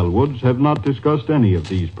opponents in Bellwoods have not discussed any of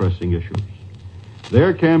these pressing issues.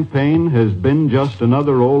 Their campaign has been just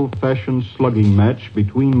another old-fashioned slugging match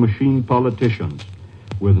between machine politicians,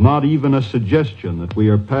 with not even a suggestion that we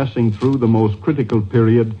are passing through the most critical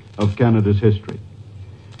period of Canada's history.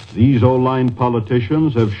 These old-line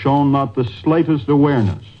politicians have shown not the slightest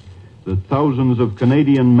awareness that thousands of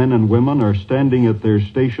Canadian men and women are standing at their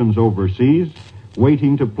stations overseas,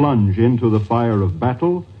 waiting to plunge into the fire of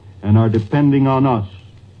battle, and are depending on us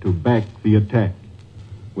to back the attack.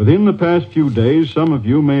 Within the past few days, some of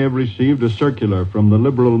you may have received a circular from the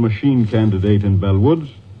Liberal machine candidate in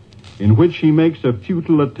Bellwoods, in which he makes a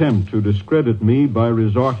futile attempt to discredit me by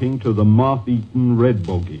resorting to the moth-eaten red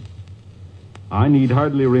bogey. I need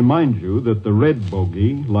hardly remind you that the red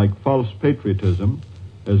bogey, like false patriotism,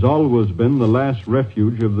 has always been the last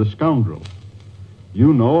refuge of the scoundrel.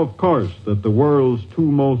 You know, of course, that the world's two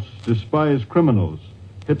most despised criminals,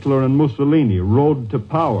 Hitler and Mussolini, rode to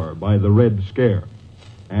power by the Red Scare.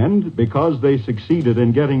 And because they succeeded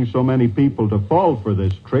in getting so many people to fall for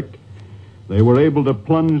this trick, they were able to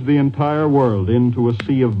plunge the entire world into a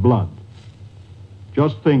sea of blood.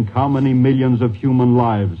 Just think how many millions of human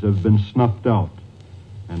lives have been snuffed out,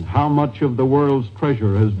 and how much of the world's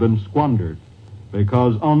treasure has been squandered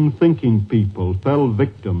because unthinking people fell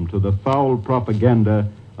victim to the foul propaganda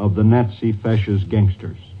of the Nazi fascist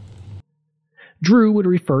gangsters. Drew would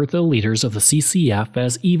refer to the leaders of the CCF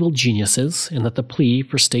as evil geniuses, and that the plea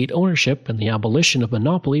for state ownership and the abolition of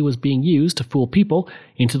monopoly was being used to fool people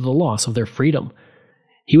into the loss of their freedom.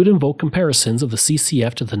 He would invoke comparisons of the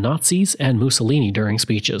CCF to the Nazis and Mussolini during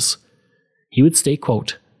speeches. He would state,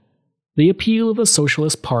 quote, "The appeal of the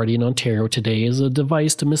Socialist Party in Ontario today is a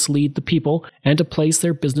device to mislead the people and to place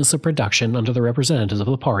their business of production under the representatives of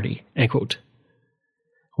the party." End quote.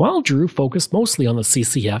 While Drew focused mostly on the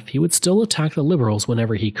CCF, he would still attack the Liberals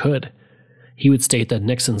whenever he could. He would state that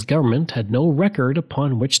Nixon's government had no record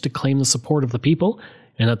upon which to claim the support of the people,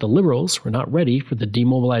 and that the Liberals were not ready for the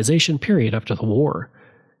demobilization period after the war.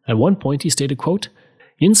 At one point he stated, quote,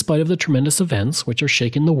 "In spite of the tremendous events which are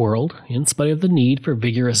shaking the world, in spite of the need for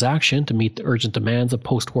vigorous action to meet the urgent demands of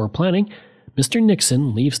post-war planning, Mr.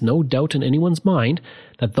 Nixon leaves no doubt in anyone's mind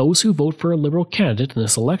that those who vote for a Liberal candidate in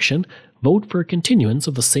this election vote for a continuance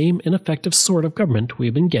of the same ineffective sort of government we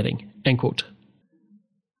have been getting." End quote.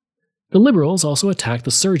 The Liberals also attacked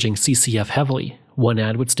the surging CCF heavily. One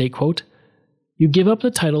ad would state, quote, "You give up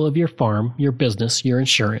the title of your farm, your business, your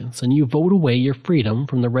insurance, and you vote away your freedom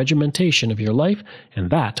from the regimentation of your life and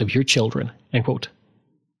that of your children." End quote.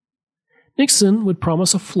 Nixon would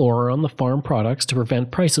promise a floor on the farm products to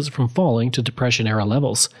prevent prices from falling to Depression-era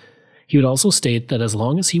levels. He would also state that as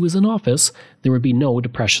long as he was in office, there would be no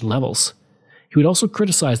Depression levels. He would also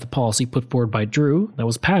criticize the policy put forward by Drew that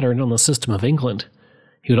was patterned on the system of England.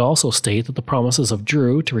 He would also state that the promises of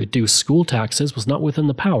Drew to reduce school taxes was not within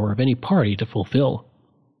the power of any party to fulfill.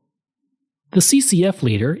 The CCF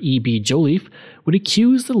leader, E.B. Joliffe, would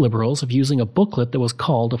accuse the Liberals of using a booklet that was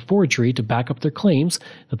called a forgery to back up their claims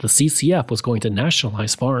that the CCF was going to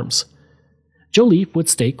nationalize farms. Joliffe would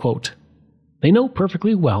state, quote, "They know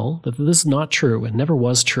perfectly well that this is not true and never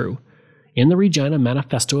was true. In the Regina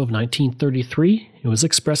Manifesto of 1933, it was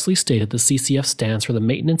expressly stated the CCF stands for the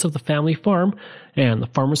maintenance of the family farm and the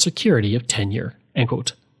farmer's security of tenure." End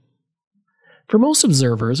quote. For most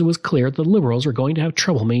observers, it was clear that the Liberals were going to have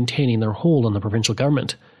trouble maintaining their hold on the provincial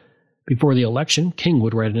government. Before the election, King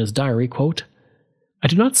would write in his diary, quote, "I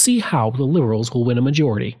do not see how the Liberals will win a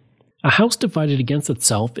majority. A house divided against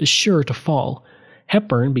itself is sure to fall.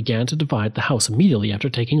 Hepburn began to divide the House immediately after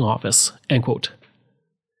taking office." End quote.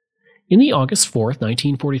 In the August 4,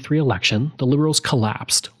 1943 election, the Liberals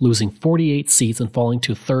collapsed, losing 48 seats and falling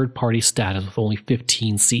to third-party status with only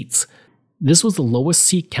 15 seats. This was the lowest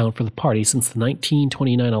seat count for the party since the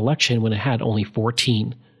 1929 election when it had only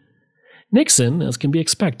 14. Nixon, as can be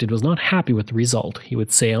expected, was not happy with the result. He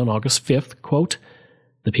would say on August 5th, quote,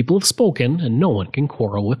 "The people have spoken and no one can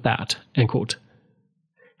quarrel with that." End quote.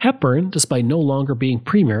 Hepburn, despite no longer being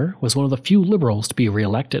premier, was one of the few Liberals to be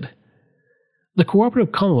re-elected. The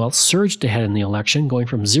Cooperative Commonwealth surged ahead in the election, going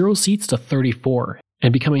from 0 seats to 34,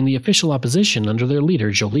 and becoming the official opposition under their leader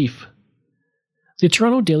Joliffe. The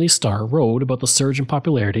Toronto Daily Star wrote about the surge in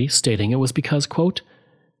popularity, stating it was because, quote,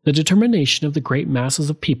 "the determination of the great masses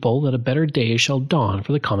of people that a better day shall dawn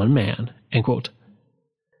for the common man." End quote.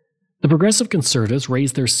 The Progressive Conservatives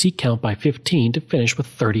raised their seat count by 15 to finish with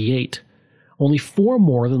 38. Only 4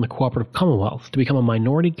 more than the Cooperative Commonwealth to become a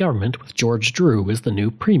minority government with George Drew as the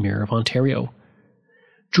new Premier of Ontario.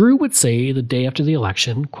 Drew would say the day after the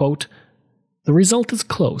election, quote, "The result is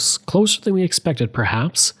close, closer than we expected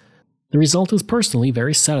perhaps. The result is personally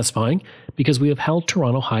very satisfying because we have held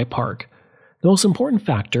Toronto High Park. The most important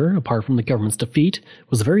factor, apart from the government's defeat,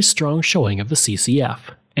 was the very strong showing of the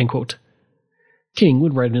CCF." End quote. King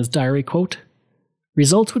would write in his diary, quote,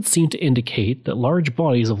 "Results would seem to indicate that large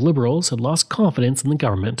bodies of Liberals had lost confidence in the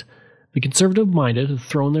government. The Conservative-minded had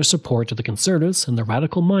thrown their support to the Conservatives and the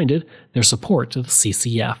Radical-minded their support to the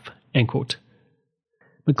CCF." End quote.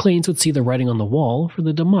 Maclean's would see the writing on the wall for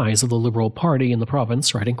the demise of the Liberal Party in the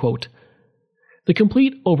province, writing, quote, "The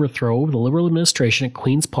complete overthrow of the Liberal administration at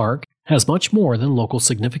Queen's Park has much more than local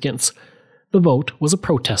significance. The vote was a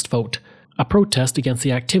protest vote, a protest against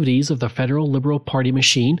the activities of the federal Liberal Party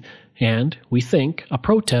machine, and, we think, a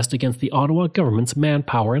protest against the Ottawa government's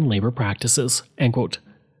manpower and labor practices." End quote.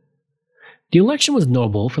 The election was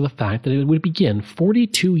notable for the fact that it would begin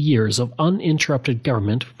 42 years of uninterrupted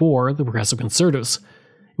government for the Progressive Conservatives.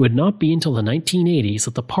 It would not be until the 1980s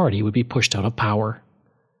that the party would be pushed out of power.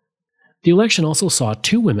 The election also saw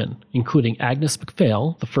 2 women, including Agnes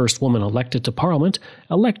MacPhail, the first woman elected to Parliament,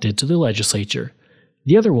 elected to the legislature.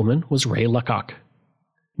 The other woman was Ray Luckock.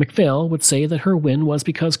 MacPhail would say that her win was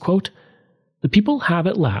because, quote, "The people have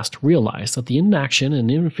at last realized that the inaction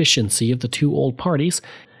and inefficiency of the 2 old parties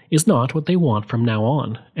is not what they want from now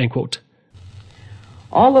on." End quote.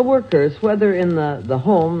 All the workers, whether in the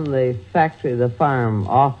home, the factory, the farm,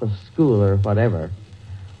 office, school, or whatever,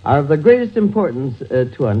 are of the greatest importance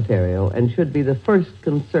to Ontario and should be the first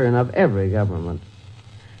concern of every government.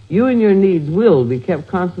 You and your needs will be kept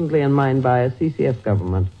constantly in mind by a CCF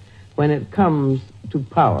government when it comes to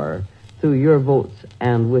power through your votes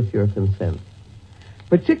and with your consent.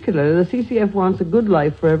 Particularly, the CCF wants a good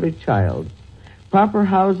life for every child, proper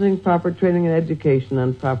housing, proper training and education,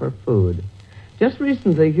 and proper food. Just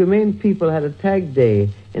recently, Humane People had a tag day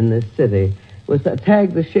in this city with a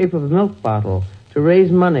tag the shape of a milk bottle to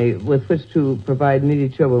raise money with which to provide needy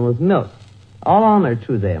children with milk. All honor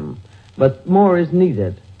to them, but more is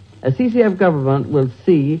needed. A CCF government will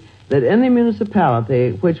see that any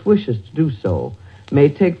municipality which wishes to do so may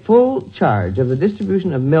take full charge of the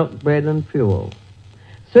distribution of milk, bread, and fuel.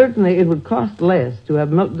 Certainly, it would cost less to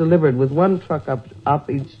have milk delivered with one truck up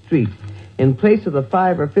each street in place of the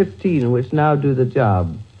 5 or 15 which now do the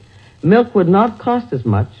job. Milk would not cost as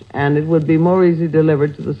much, and it would be more easily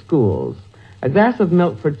delivered to the schools. A glass of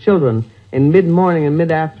milk for children in mid-morning and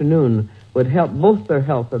mid-afternoon would help both their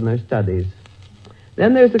health and their studies.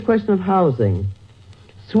 Then there's the question of housing.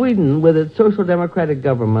 Sweden, with its social democratic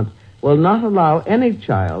government, will not allow any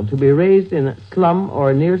child to be raised in slum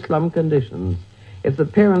or near-slum conditions. If the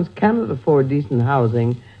parents cannot afford decent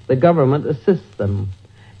housing, the government assists them.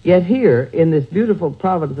 Yet here, in this beautiful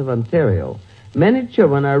province of Ontario, many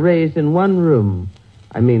children are raised in one room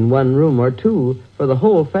or two for the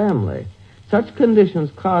whole family. Such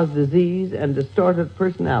conditions cause disease and distorted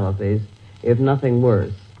personalities, if nothing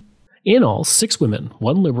worse. In all, 6 women,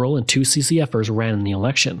 1 Liberal and 2 CCFers ran in the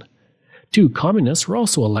election. 2 Communists were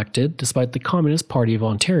also elected, despite the Communist Party of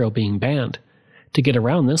Ontario being banned. To get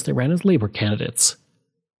around this, they ran as Labour candidates.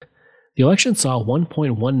 The election saw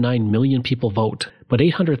 1.19 million people vote, but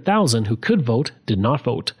 800,000 who could vote did not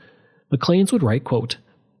vote. Maclean's would write, quote,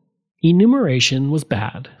 "Enumeration was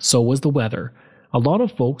bad, so was the weather. A lot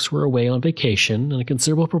of folks were away on vacation, and a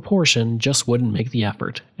considerable proportion just wouldn't make the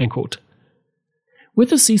effort." End quote. With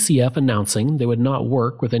the CCF announcing they would not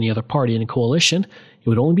work with any other party in a coalition, it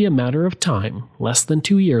would only be a matter of time, less than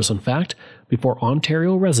 2 years in fact, before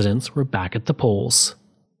Ontario residents were back at the polls.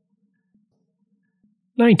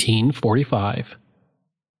 1945.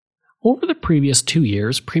 Over the previous 2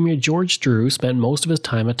 years, Premier George Drew spent most of his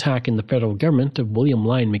time attacking the federal government of William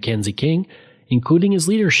Lyon Mackenzie King, including his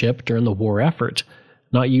leadership during the war effort,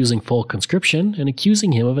 not using full conscription, and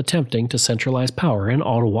accusing him of attempting to centralize power in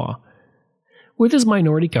Ottawa. With his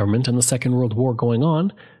minority government and the Second World War going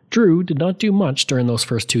on, Drew did not do much during those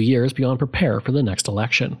first 2 years beyond prepare for the next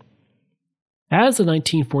election. As the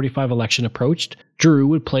 1945 election approached, Drew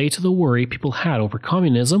would play to the worry people had over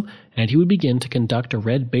communism, and he would begin to conduct a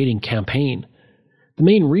red-baiting campaign. The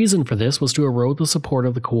main reason for this was to erode the support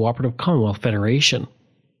of the Cooperative Commonwealth Federation.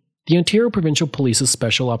 The Ontario Provincial Police's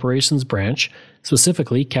Special Operations Branch,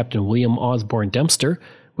 specifically Captain William Osborne Dempster,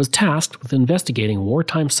 was tasked with investigating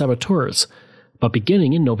wartime saboteurs, but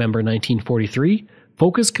beginning in November 1943,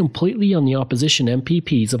 focused completely on the opposition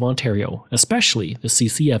MPPs of Ontario, especially the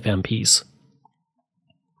CCF MPs.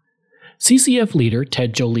 CCF leader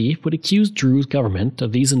Ted Joliffe would accuse Drew's government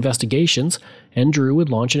of these investigations, and Drew would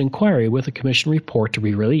launch an inquiry with a commission report to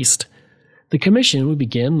be released. The commission would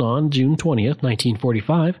begin on June 20th,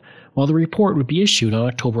 1945, while the report would be issued on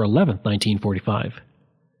October 11th, 1945.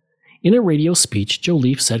 In a radio speech,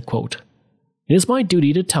 Joliffe said, quote, "It is my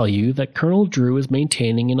duty to tell you that Colonel Drew is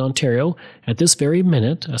maintaining in Ontario at this very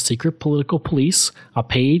minute a secret political police, a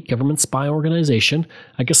paid government spy organization,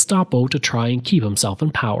 a Gestapo to try and keep himself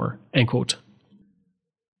in power." End quote.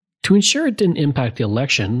 To ensure it didn't impact the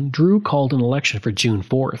election, Drew called an election for June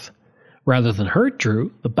 4th. Rather than hurt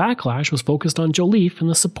Drew, the backlash was focused on Joliffe, and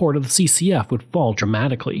the support of the CCF would fall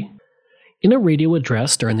dramatically. In a radio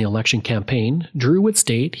address during the election campaign, Drew would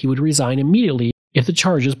state he would resign immediately if the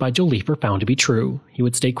charges by Joliffe were found to be true. He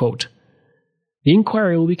would state, quote, "The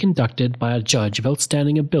inquiry will be conducted by a judge of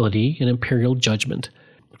outstanding ability and imperial judgment.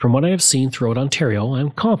 From what I have seen throughout Ontario, I am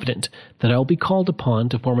confident that I will be called upon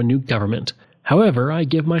to form a new government. However, I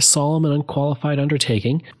give my solemn and unqualified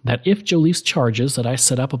undertaking that if Joliffe's charges that I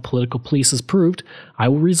set up a political police is proved, I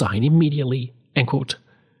will resign immediately." End quote.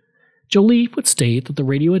 Joliffe would state that the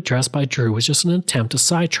radio address by Drew was just an attempt to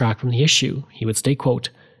sidetrack from the issue. He would state, quote,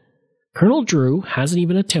 "Colonel Drew hasn't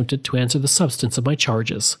even attempted to answer the substance of my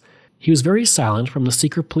charges. He was very silent from the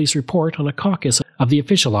secret police report on a caucus of the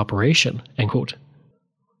official operation." End quote.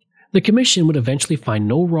 The commission would eventually find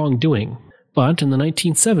no wrongdoing, but in the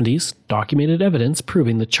 1970s, documented evidence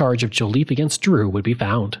proving the charge of Joliffe against Drew would be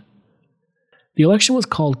found. The election was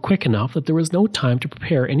called quick enough that there was no time to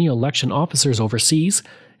prepare any election officers overseas,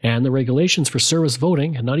 and the regulations for service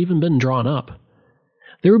voting had not even been drawn up.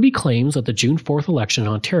 There would be claims that the June 4th election in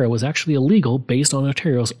Ontario was actually illegal based on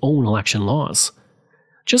Ontario's own election laws.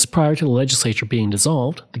 Just prior to the legislature being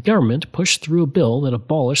dissolved, the government pushed through a bill that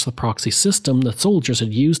abolished the proxy system that soldiers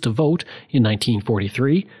had used to vote in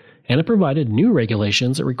 1943, and it provided new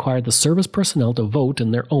regulations that required the service personnel to vote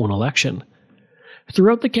in their own election.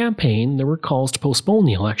 Throughout the campaign, there were calls to postpone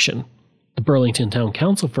the election. The Burlington Town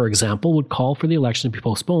Council, for example, would call for the election to be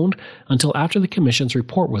postponed until after the Commission's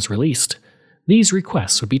report was released. These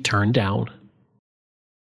requests would be turned down.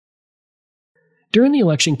 During the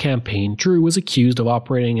election campaign, Drew was accused of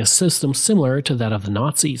operating a system similar to that of the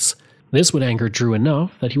Nazis. This would anger Drew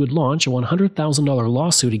enough that he would launch a $100,000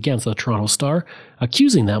 lawsuit against the Toronto Star,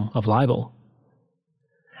 accusing them of libel.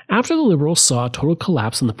 After the Liberals saw a total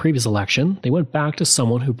collapse in the previous election, they went back to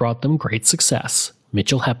someone who brought them great success,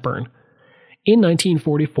 Mitchell Hepburn. In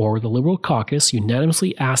 1944, the Liberal caucus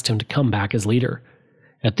unanimously asked him to come back as leader.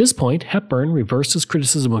 At this point, Hepburn reversed his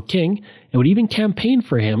criticism of King and would even campaign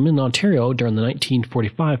for him in Ontario during the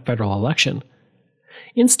 1945 federal election.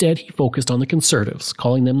 Instead, he focused on the Conservatives,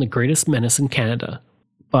 calling them the greatest menace in Canada.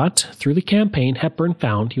 But through the campaign, Hepburn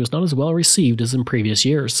found he was not as well received as in previous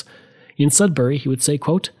years. In Sudbury, he would say,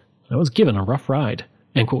 quote, "I was given a rough ride,"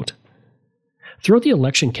 end quote. Throughout the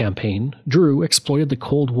election campaign, Drew exploited the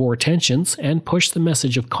Cold War tensions and pushed the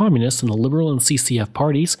message of communists in the Liberal and CCF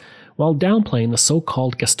parties while downplaying the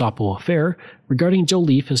so-called Gestapo affair regarding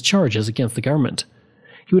Jolliffe charges against the government.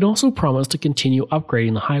 He would also promise to continue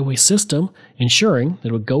upgrading the highway system, ensuring that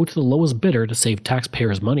it would go to the lowest bidder to save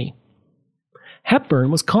taxpayers' money. Hepburn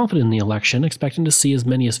was confident in the election, expecting to see as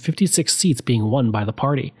many as 56 seats being won by the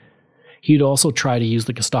party. He would also try to use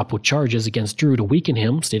the Gestapo charges against Drew to weaken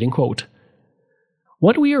him, stating, quote,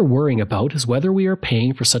 "What we are worrying about is whether we are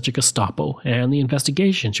paying for such a Gestapo, and the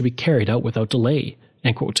investigation should be carried out without delay,"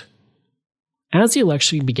 end quote. As the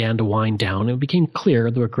election began to wind down, it became clear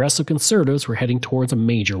the aggressive Conservatives were heading towards a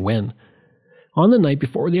major win. On the night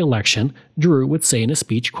before the election, Drew would say in a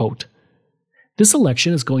speech, quote, "This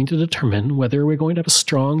election is going to determine whether we're going to have a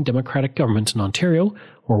strong Democratic government in Ontario,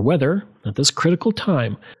 or whether, at this critical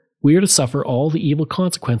time, we are to suffer all the evil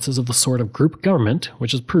consequences of the sort of group government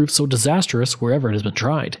which has proved so disastrous wherever it has been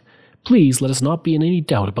tried. Please let us not be in any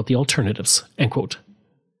doubt about the alternatives," end quote.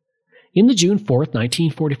 In the June 4th,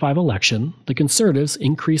 1945 election, the Conservatives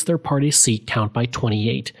increased their party's seat count by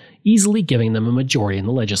 28, easily giving them a majority in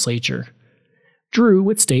the legislature. Drew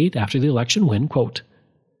would state after the election win, quote,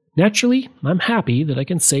 "Naturally, I'm happy that I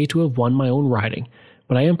can say to have won my own riding,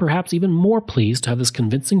 but I am perhaps even more pleased to have this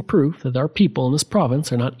convincing proof that our people in this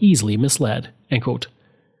province are not easily misled," end quote.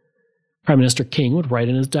 Prime Minister King would write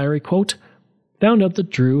in his diary, quote, "Found out that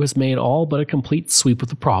Drew has made all but a complete sweep of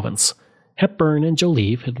the province. Hepburn and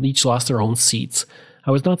Jolliffe had each lost their own seats.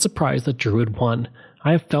 I was not surprised that Drew had won.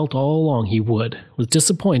 I have felt all along he would. Was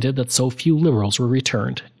disappointed that so few Liberals were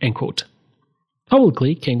returned," end quote.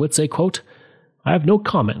 Publicly, King would say, quote, "I have no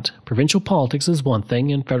comment. Provincial politics is one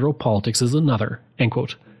thing and federal politics is another," end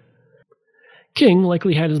quote. King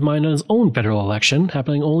likely had his mind on his own federal election,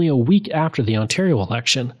 happening only a week after the Ontario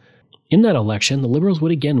election. In that election, the Liberals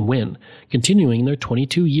would again win, continuing their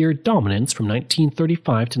 22-year dominance from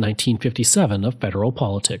 1935 to 1957 of federal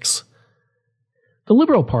politics. The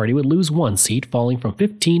Liberal Party would lose one seat, falling from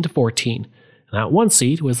 15 to 14, and that one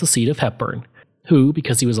seat was the seat of Hepburn, who,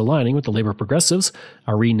 because he was aligning with the Labour Progressives,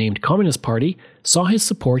 a renamed Communist Party, saw his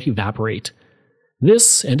support evaporate.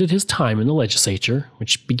 This ended his time in the legislature,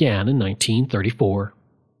 which began in 1934.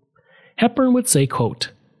 Hepburn would say, quote,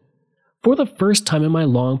 "For the first time in my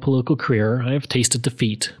long political career, I have tasted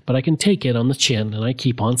defeat, but I can take it on the chin and I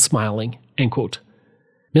keep on smiling," end quote.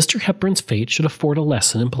 Mr. Hepburn's fate should afford a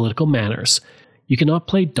lesson in political manners. You cannot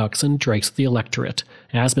play ducks and drakes with the electorate,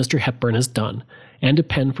 as Mr. Hepburn has done, and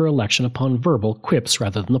depend for election upon verbal quips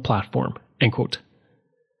rather than the platform," end quote.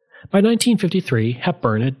 By 1953,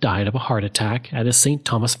 Hepburn had died of a heart attack at his St.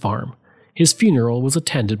 Thomas farm. His funeral was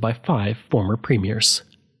attended by 5 former premiers.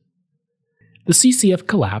 The CCF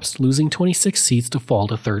collapsed, losing 26 seats to fall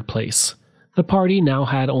to third place. The party now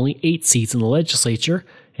had only 8 seats in the legislature,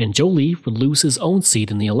 and Jolliffe would lose his own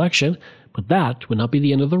seat in the election, but that would not be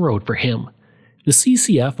the end of the road for him. The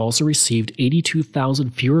CCF also received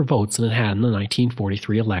 82,000 fewer votes than it had in the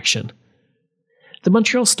 1943 election. The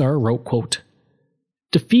Montreal Star wrote, quote,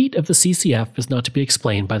 "Defeat of the CCF is not to be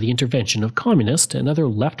explained by the intervention of communist and other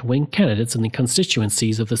left-wing candidates in the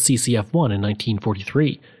constituencies of the CCF won in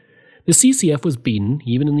 1943. The CCF was beaten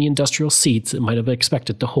even in the industrial seats it might have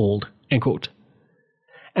expected to hold," end quote.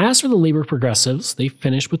 As for the Labour Progressives, they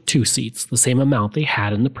finished with 2 seats, the same amount they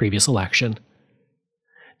had in the previous election.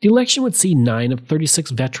 The election would see 9 of 36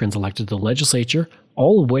 veterans elected to the legislature,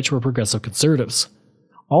 all of which were Progressive Conservatives.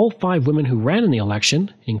 All 5 women who ran in the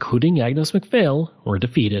election, including Agnes MacPhail, were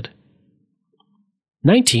defeated.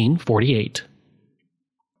 1948.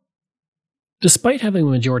 Despite having a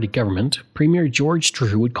majority government, Premier George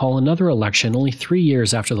Drew would call another election only 3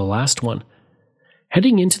 years after the last one.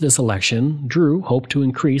 Heading into this election, Drew hoped to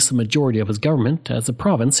increase the majority of his government as the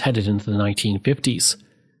province headed into the 1950s.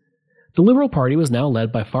 The Liberal Party was now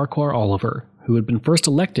led by Farquhar Oliver, who had been first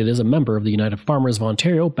elected as a member of the United Farmers of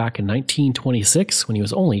Ontario back in 1926 when he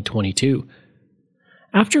was only 22.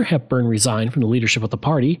 After Hepburn resigned from the leadership of the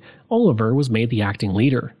party, Oliver was made the acting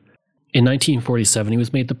leader. In 1947 he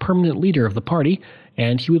was made the permanent leader of the party,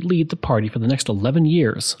 and he would lead the party for the next 11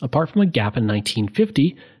 years, apart from a gap in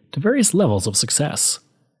 1950, to various levels of success.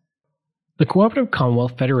 The Cooperative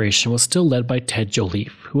Commonwealth Federation was still led by Ted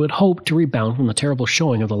Joliffe, who had hoped to rebound from the terrible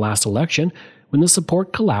showing of the last election when the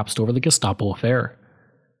support collapsed over the Gestapo affair.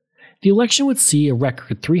 The election would see a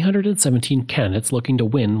record 317 candidates looking to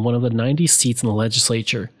win one of the 90 seats in the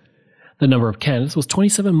legislature. The number of candidates was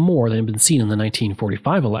 27 more than had been seen in the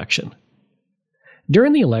 1945 election.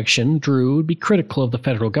 During the election, Drew would be critical of the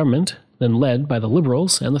federal government, then led by the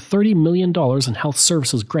Liberals, and the $30 million in health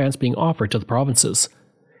services grants being offered to the provinces.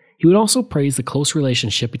 He would also praise the close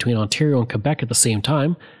relationship between Ontario and Quebec at the same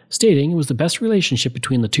time, stating it was the best relationship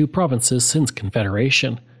between the two provinces since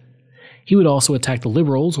Confederation. He would also attack the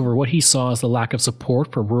Liberals over what he saw as the lack of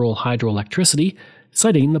support for rural hydroelectricity,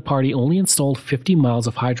 citing the party only installed 50 miles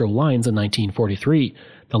of hydro lines in 1943,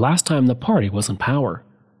 the last time the party was in power.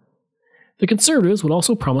 The Conservatives would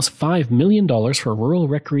also promise $5 million for rural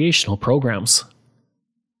recreational programs.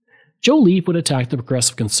 Joliffe would attack the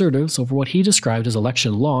Progressive Conservatives over what he described as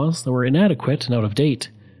election laws that were inadequate and out of date.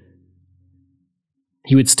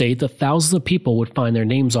 He would state that thousands of people would find their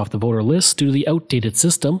names off the voter list due to the outdated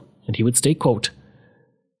system, and he would state, quote,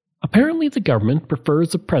 "Apparently the government prefers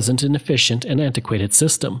the present inefficient and antiquated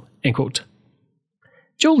system," end quote.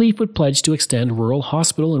 Joliffe would pledge to extend rural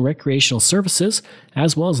hospital and recreational services,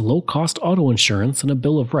 as well as low-cost auto insurance and a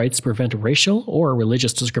Bill of Rights to prevent racial or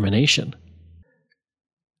religious discrimination.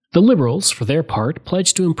 The Liberals, for their part,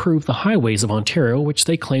 pledged to improve the highways of Ontario, which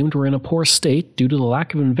they claimed were in a poor state due to the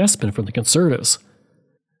lack of investment from the Conservatives.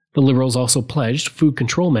 The Liberals also pledged food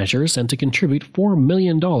control measures and to contribute $4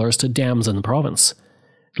 million to dams in the province.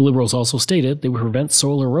 The Liberals also stated they would prevent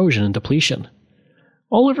soil erosion and depletion.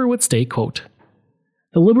 Oliver would state, quote,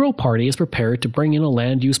 "The Liberal Party is prepared to bring in a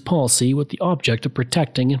land use policy with the object of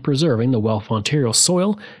protecting and preserving the wealth of Ontario's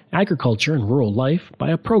soil, agriculture, and rural life by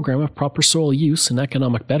a program of proper soil use and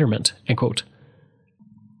economic betterment," end quote.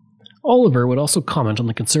 Oliver would also comment on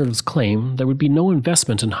the Conservatives' claim there would be no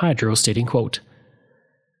investment in hydro, stating, quote,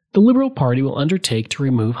 "The Liberal Party will undertake to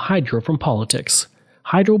remove hydro from politics.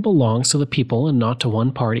 Hydro belongs to the people and not to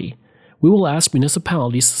one party. We will ask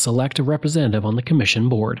municipalities to select a representative on the commission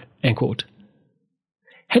board," end quote.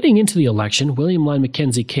 Heading into the election, William Lyon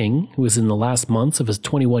Mackenzie King, who was in the last months of his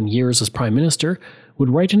 21 years as Prime Minister, would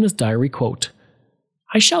write in his diary, quote,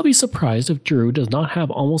 "I shall be surprised if Drew does not have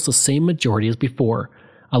almost the same majority as before,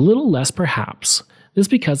 a little less perhaps. This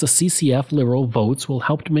because the CCF Liberal votes will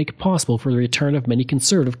help to make it possible for the return of many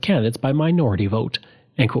Conservative candidates by minority vote,"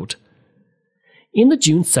 end quote. In the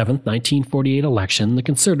June 7, 1948 election, the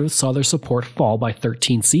Conservatives saw their support fall by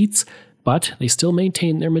 13 seats, but they still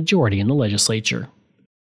maintained their majority in the legislature.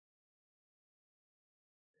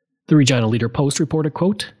 The Regina Leader-Post reported,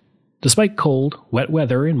 quote, "Despite cold, wet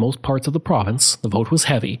weather in most parts of the province, the vote was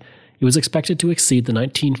heavy. It was expected to exceed the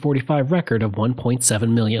 1945 record of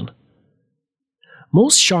 1.7 million.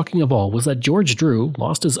 Most shocking of all was that George Drew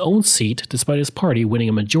lost his own seat despite his party winning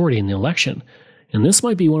a majority in the election, and this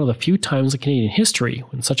might be one of the few times in Canadian history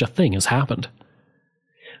when such a thing has happened.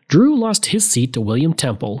 Drew lost his seat to William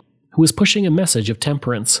Temple, who was pushing a message of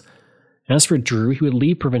temperance. As for Drew, he would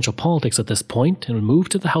leave provincial politics at this point and would move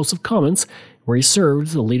to the House of Commons, where he served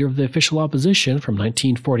as the leader of the official opposition from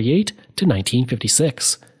 1948 to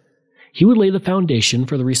 1956. He would lay the foundation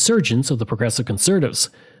for the resurgence of the Progressive Conservatives,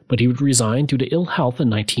 but he would resign due to ill health in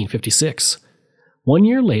 1956. 1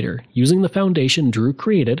 year later, using the foundation Drew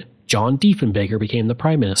created, John Diefenbaker became the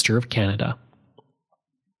Prime Minister of Canada.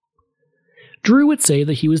 Drew would say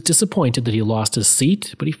that he was disappointed that he lost his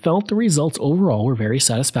seat, but he felt the results overall were very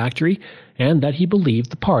satisfactory and that he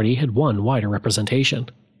believed the party had won wider representation.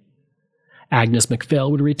 Agnes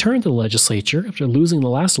MacPhail would return to the legislature after losing the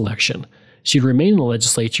last election. She would remain in the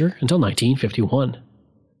legislature until 1951.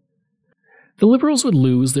 The Liberals would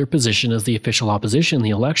lose their position as the official opposition in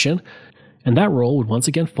the election, and that role would once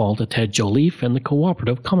again fall to Ted Joliffe and the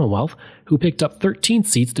Cooperative Commonwealth, who picked up 13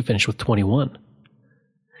 seats to finish with 21.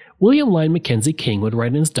 William Lyon Mackenzie King would write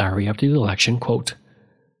in his diary after the election, quote,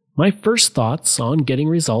 My first thoughts on getting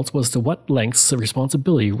results was to what lengths the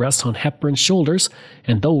responsibility rests on Hepburn's shoulders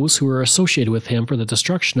and those who are associated with him for the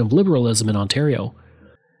destruction of liberalism in Ontario.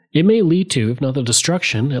 It may lead to, if not the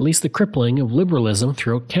destruction, at least the crippling of liberalism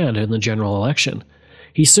throughout Canada in the general election.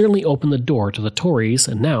 He certainly opened the door to the Tories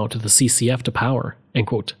and now to the CCF to power." End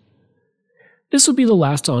quote. This would be the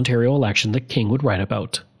last Ontario election that King would write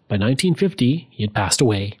about. By 1950, he had passed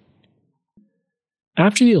away.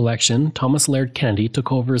 After the election, Thomas Laird Kennedy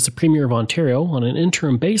took over as the Premier of Ontario on an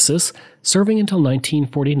interim basis, serving until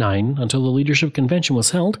 1949 until the Leadership Convention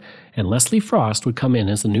was held, and Leslie Frost would come in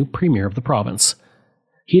as the new Premier of the province.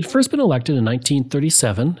 He had first been elected in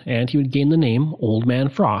 1937, and he would gain the name Old Man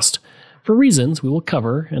Frost, for reasons we will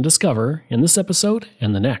cover and discover in this episode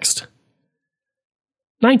and the next.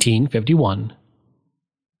 1951.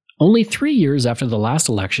 Only 3 years after the last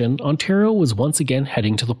election, Ontario was once again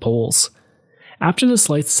heading to the polls. After the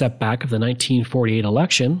slight setback of the 1948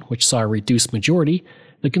 election, which saw a reduced majority,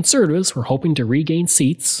 the Conservatives were hoping to regain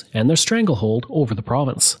seats and their stranglehold over the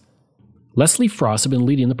province. Leslie Frost had been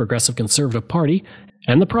leading the Progressive Conservative Party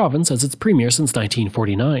and the province as its premier since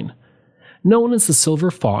 1949. Known as the Silver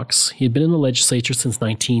Fox, he had been in the legislature since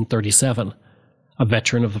 1937. A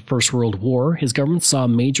veteran of the First World War, his government saw a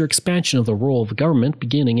major expansion of the role of the government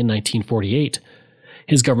beginning in 1948.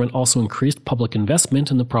 His government also increased public investment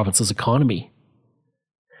in the province's economy.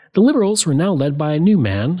 The Liberals were now led by a new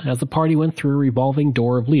man as the party went through a revolving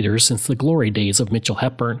door of leaders since the glory days of Mitchell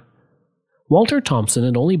Hepburn. Walter Thompson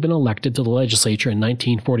had only been elected to the legislature in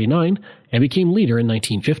 1949 and became leader in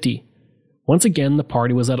 1950. Once again, the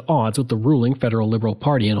party was at odds with the ruling Federal Liberal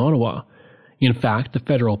Party in Ottawa. In fact, the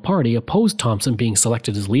Federal Party opposed Thompson being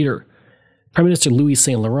selected as leader. Prime Minister Louis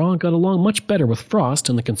St. Laurent got along much better with Frost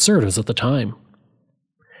and the Conservatives at the time.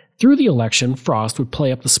 Through the election, Frost would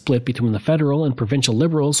play up the split between the federal and provincial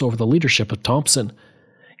Liberals over the leadership of Thompson.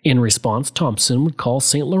 In response, Thompson would call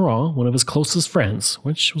St. Laurent one of his closest friends,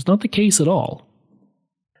 which was not the case at all.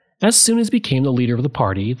 As soon as he became the leader of the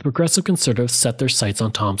party, the Progressive Conservatives set their sights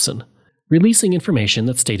on Thompson, releasing information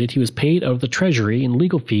that stated he was paid out of the Treasury in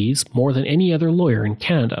legal fees more than any other lawyer in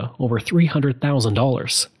Canada, over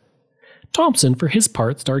 $300,000. Thompson, for his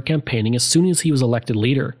part, started campaigning as soon as he was elected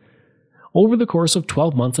leader. Over the course of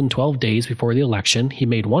 12 months and 12 days before the election, he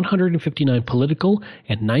made 159 political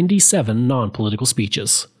and 97 non-political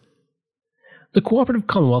speeches. The Cooperative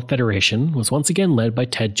Commonwealth Federation was once again led by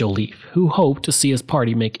Ted Joliffe, who hoped to see his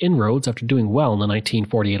party make inroads after doing well in the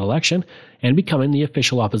 1948 election and becoming the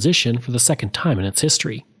official opposition for the second time in its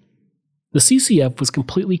history. The CCF was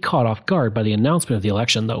completely caught off guard by the announcement of the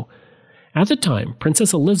election, though. At the time,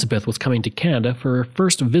 Princess Elizabeth was coming to Canada for her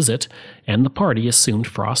first visit, and the party assumed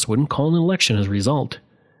Frost wouldn't call an election as a result.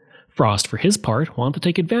 Frost, for his part, wanted to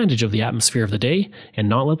take advantage of the atmosphere of the day and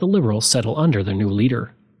not let the Liberals settle under their new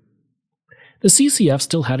leader. The CCF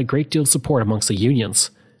still had a great deal of support amongst the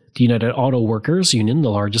unions. The United Auto Workers Union, the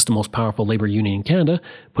largest and most powerful labour union in Canada,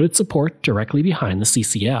 put its support directly behind the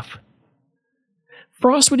CCF.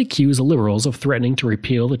 Frost would accuse the Liberals of threatening to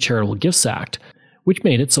repeal the Charitable Gifts Act, which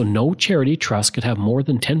made it so no charity trust could have more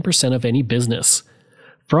than 10% of any business.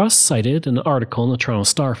 Frost cited an article in the Toronto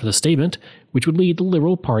Star for the statement, which would lead the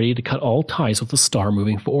Liberal Party to cut all ties with the Star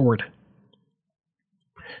moving forward.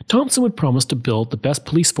 Thompson would promise to build the best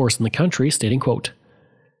police force in the country, stating, quote,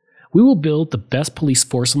 "We will build the best police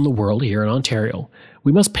force in the world here in Ontario.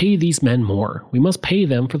 We must pay these men more. We must pay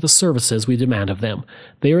them for the services we demand of them.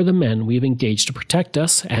 They are the men we have engaged to protect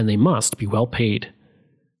us, and they must be well paid."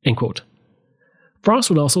 End quote. Frost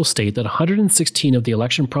would also state that 116 of the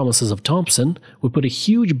election promises of Thompson would put a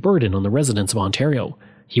huge burden on the residents of Ontario.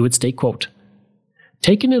 He would state, quote,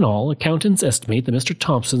 "Taken in all, accountants estimate that Mr.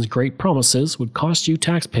 Thompson's great promises would cost you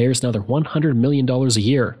taxpayers another $100 million a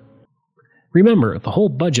year. Remember, the whole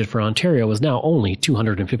budget for Ontario is now only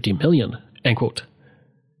 $250 million." End quote.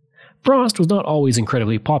 Frost was not always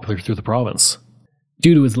incredibly popular through the province.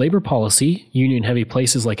 Due to his labour policy, union-heavy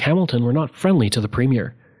places like Hamilton were not friendly to the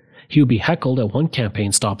Premier. He would be heckled at one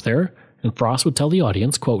campaign stop there, and Frost would tell the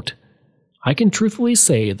audience, quote, "I can truthfully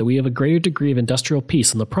say that we have a greater degree of industrial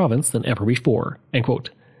peace in the province than ever before." End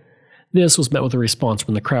quote. This was met with a response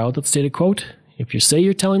from the crowd that stated, quote, "If you say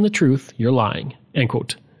you're telling the truth, you're lying." End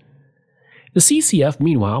quote. The CCF,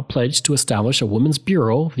 meanwhile, pledged to establish a Women's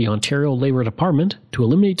Bureau of the Ontario Labour Department to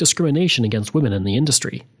eliminate discrimination against women in the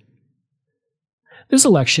industry. This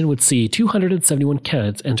election would see 271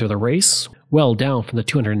 candidates enter the race, well down from the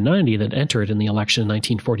 290 that entered in the election in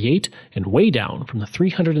 1948, and way down from the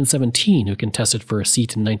 317 who contested for a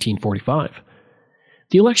seat in 1945.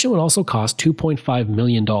 The election would also cost $2.5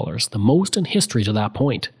 million, the most in history to that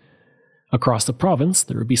point. Across the province,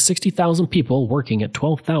 there would be 60,000 people working at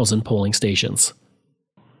 12,000 polling stations.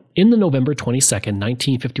 In the November 22,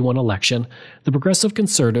 1951 election, the Progressive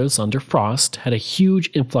Conservatives under Frost had a huge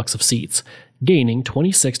influx of seats, gaining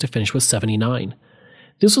 26 to finish with 79.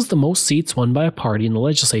 This was the most seats won by a party in the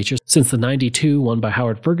legislature since the 92 won by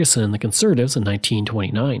Howard Ferguson and the Conservatives in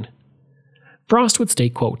 1929. Frost would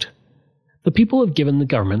state, quote, "The people have given the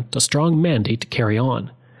government a strong mandate to carry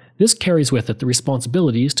on. This carries with it the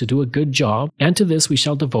responsibilities to do a good job, and to this we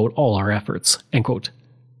shall devote all our efforts." End quote.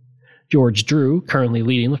 George Drew, currently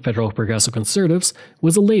leading the federal Progressive Conservatives,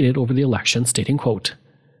 was elated over the election, stating, quote,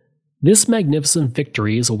 "This magnificent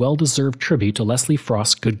victory is a well-deserved tribute to Leslie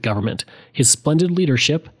Frost's good government, his splendid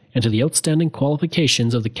leadership, and to the outstanding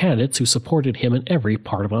qualifications of the candidates who supported him in every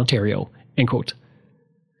part of Ontario." End quote.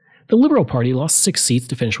 The Liberal Party lost 6 seats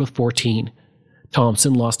to finish with 14.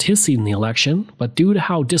 Thompson lost his seat in the election, but due to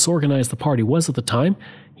how disorganized the party was at the time,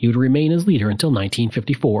 he would remain as leader until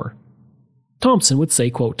 1954. Thompson would say,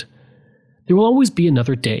 quote, "There will always be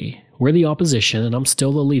another day. We're the opposition, and I'm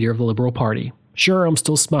still the leader of the Liberal Party. Sure, I'm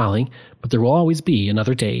still smiling, but there will always be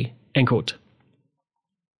another day." End quote.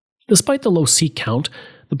 Despite the low seat count,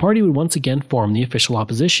 the party would once again form the official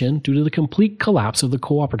opposition due to the complete collapse of the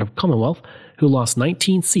Cooperative Commonwealth, who lost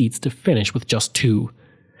 19 seats to finish with just 2.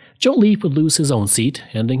 Joe Leaf would lose his own seat,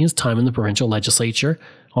 ending his time in the provincial legislature,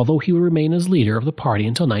 although he would remain as leader of the party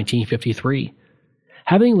until 1953.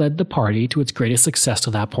 Having led the party to its greatest success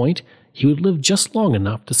to that point, he would live just long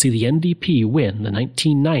enough to see the NDP win the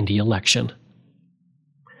 1990 election.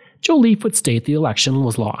 Joe Leaf would state the election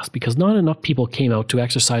was lost because not enough people came out to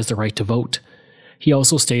exercise the right to vote. He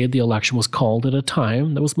also stated the election was called at a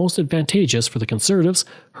time that was most advantageous for the Conservatives,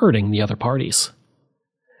 hurting the other parties.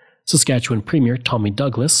 Saskatchewan Premier Tommy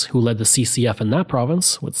Douglas, who led the CCF in that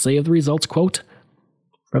province, would say of the results, quote,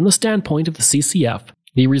 "From the standpoint of the CCF,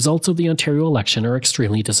 the results of the Ontario election are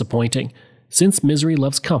extremely disappointing. Since misery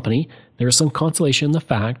loves company, there is some consolation in the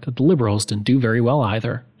fact that the Liberals didn't do very well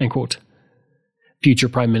either." End quote. Future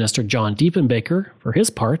Prime Minister John Diefenbaker, for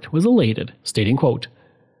his part, was elated, stating, quote,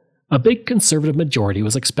 "A big Conservative majority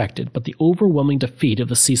was expected, but the overwhelming defeat of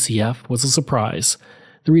the CCF was a surprise.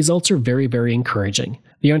 The results are very, very encouraging.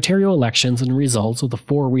 The Ontario elections and results of the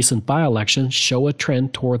 4 recent by-elections show a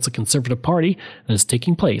trend towards the Conservative Party that is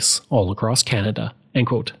taking place all across Canada." End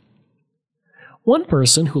quote. One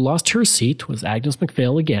person who lost her seat was Agnes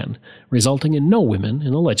MacPhail again, resulting in no women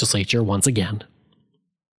in the legislature once again.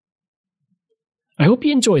 I hope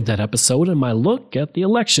you enjoyed that episode and my look at the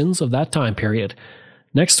elections of that time period.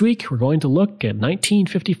 Next week, we're going to look at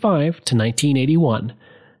 1955 to 1981.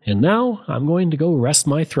 And now, I'm going to go rest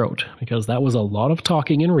my throat, because that was a lot of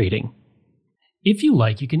talking and reading. If you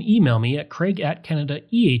like, you can email me at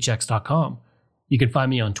craig@canadaehx.com. You can find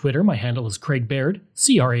me on Twitter. My handle is Craig Baird,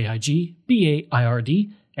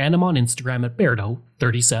 CraigBaird, and I'm on Instagram at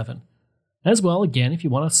Bairdo37. As well, again, if you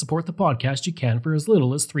want to support the podcast, you can for as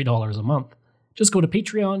little as $3 a month. Just go to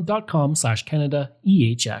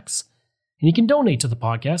patreon.com/CanadaEHX. And you can donate to the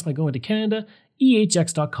podcast by going to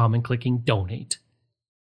CanadaEHX.com and clicking Donate.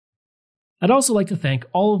 I'd also like to thank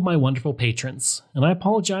all of my wonderful patrons, and I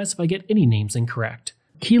apologize if I get any names incorrect.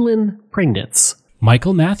 Keelan Prignitz,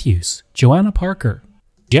 Michael Matthews, Joanna Parker,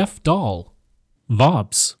 Jeff Dahl,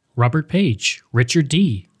 Vobs, Robert Page, Richard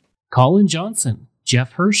D., Colin Johnson,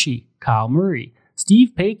 Jeff Hershey, Kyle Murray,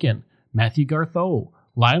 Steve Pakin, Matthew Gartho,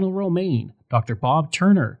 Lionel Romaine, Dr. Bob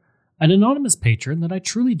Turner, an anonymous patron that I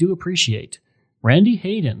truly do appreciate, Randy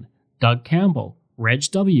Hayden, Doug Campbell, Reg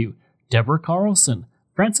W., Deborah Carlson,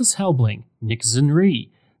 Francis Helbling, Nick Zinri,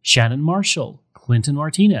 Shannon Marshall, Clinton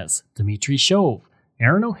Martinez, Dimitri Chauve,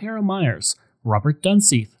 Aaron O'Hara Myers, Robert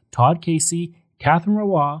Dunseith, Todd Casey, Catherine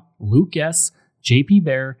Roy, Luke S., JP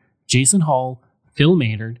Bear, Jason Hall, Phil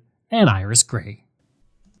Maynard, and Iris Gray.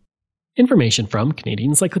 Information from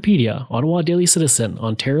Canadian Encyclopedia, Ottawa Daily Citizen,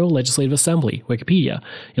 Ontario Legislative Assembly, Wikipedia,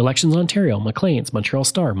 Elections Ontario, Maclean's, Montreal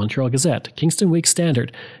Star, Montreal Gazette, Kingston Whig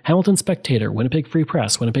Standard, Hamilton Spectator, Winnipeg Free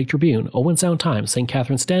Press, Winnipeg Tribune, Owen Sound Times, St.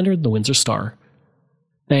 Catharines Standard, The Windsor Star.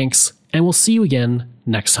 Thanks, and we'll see you again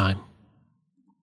next time.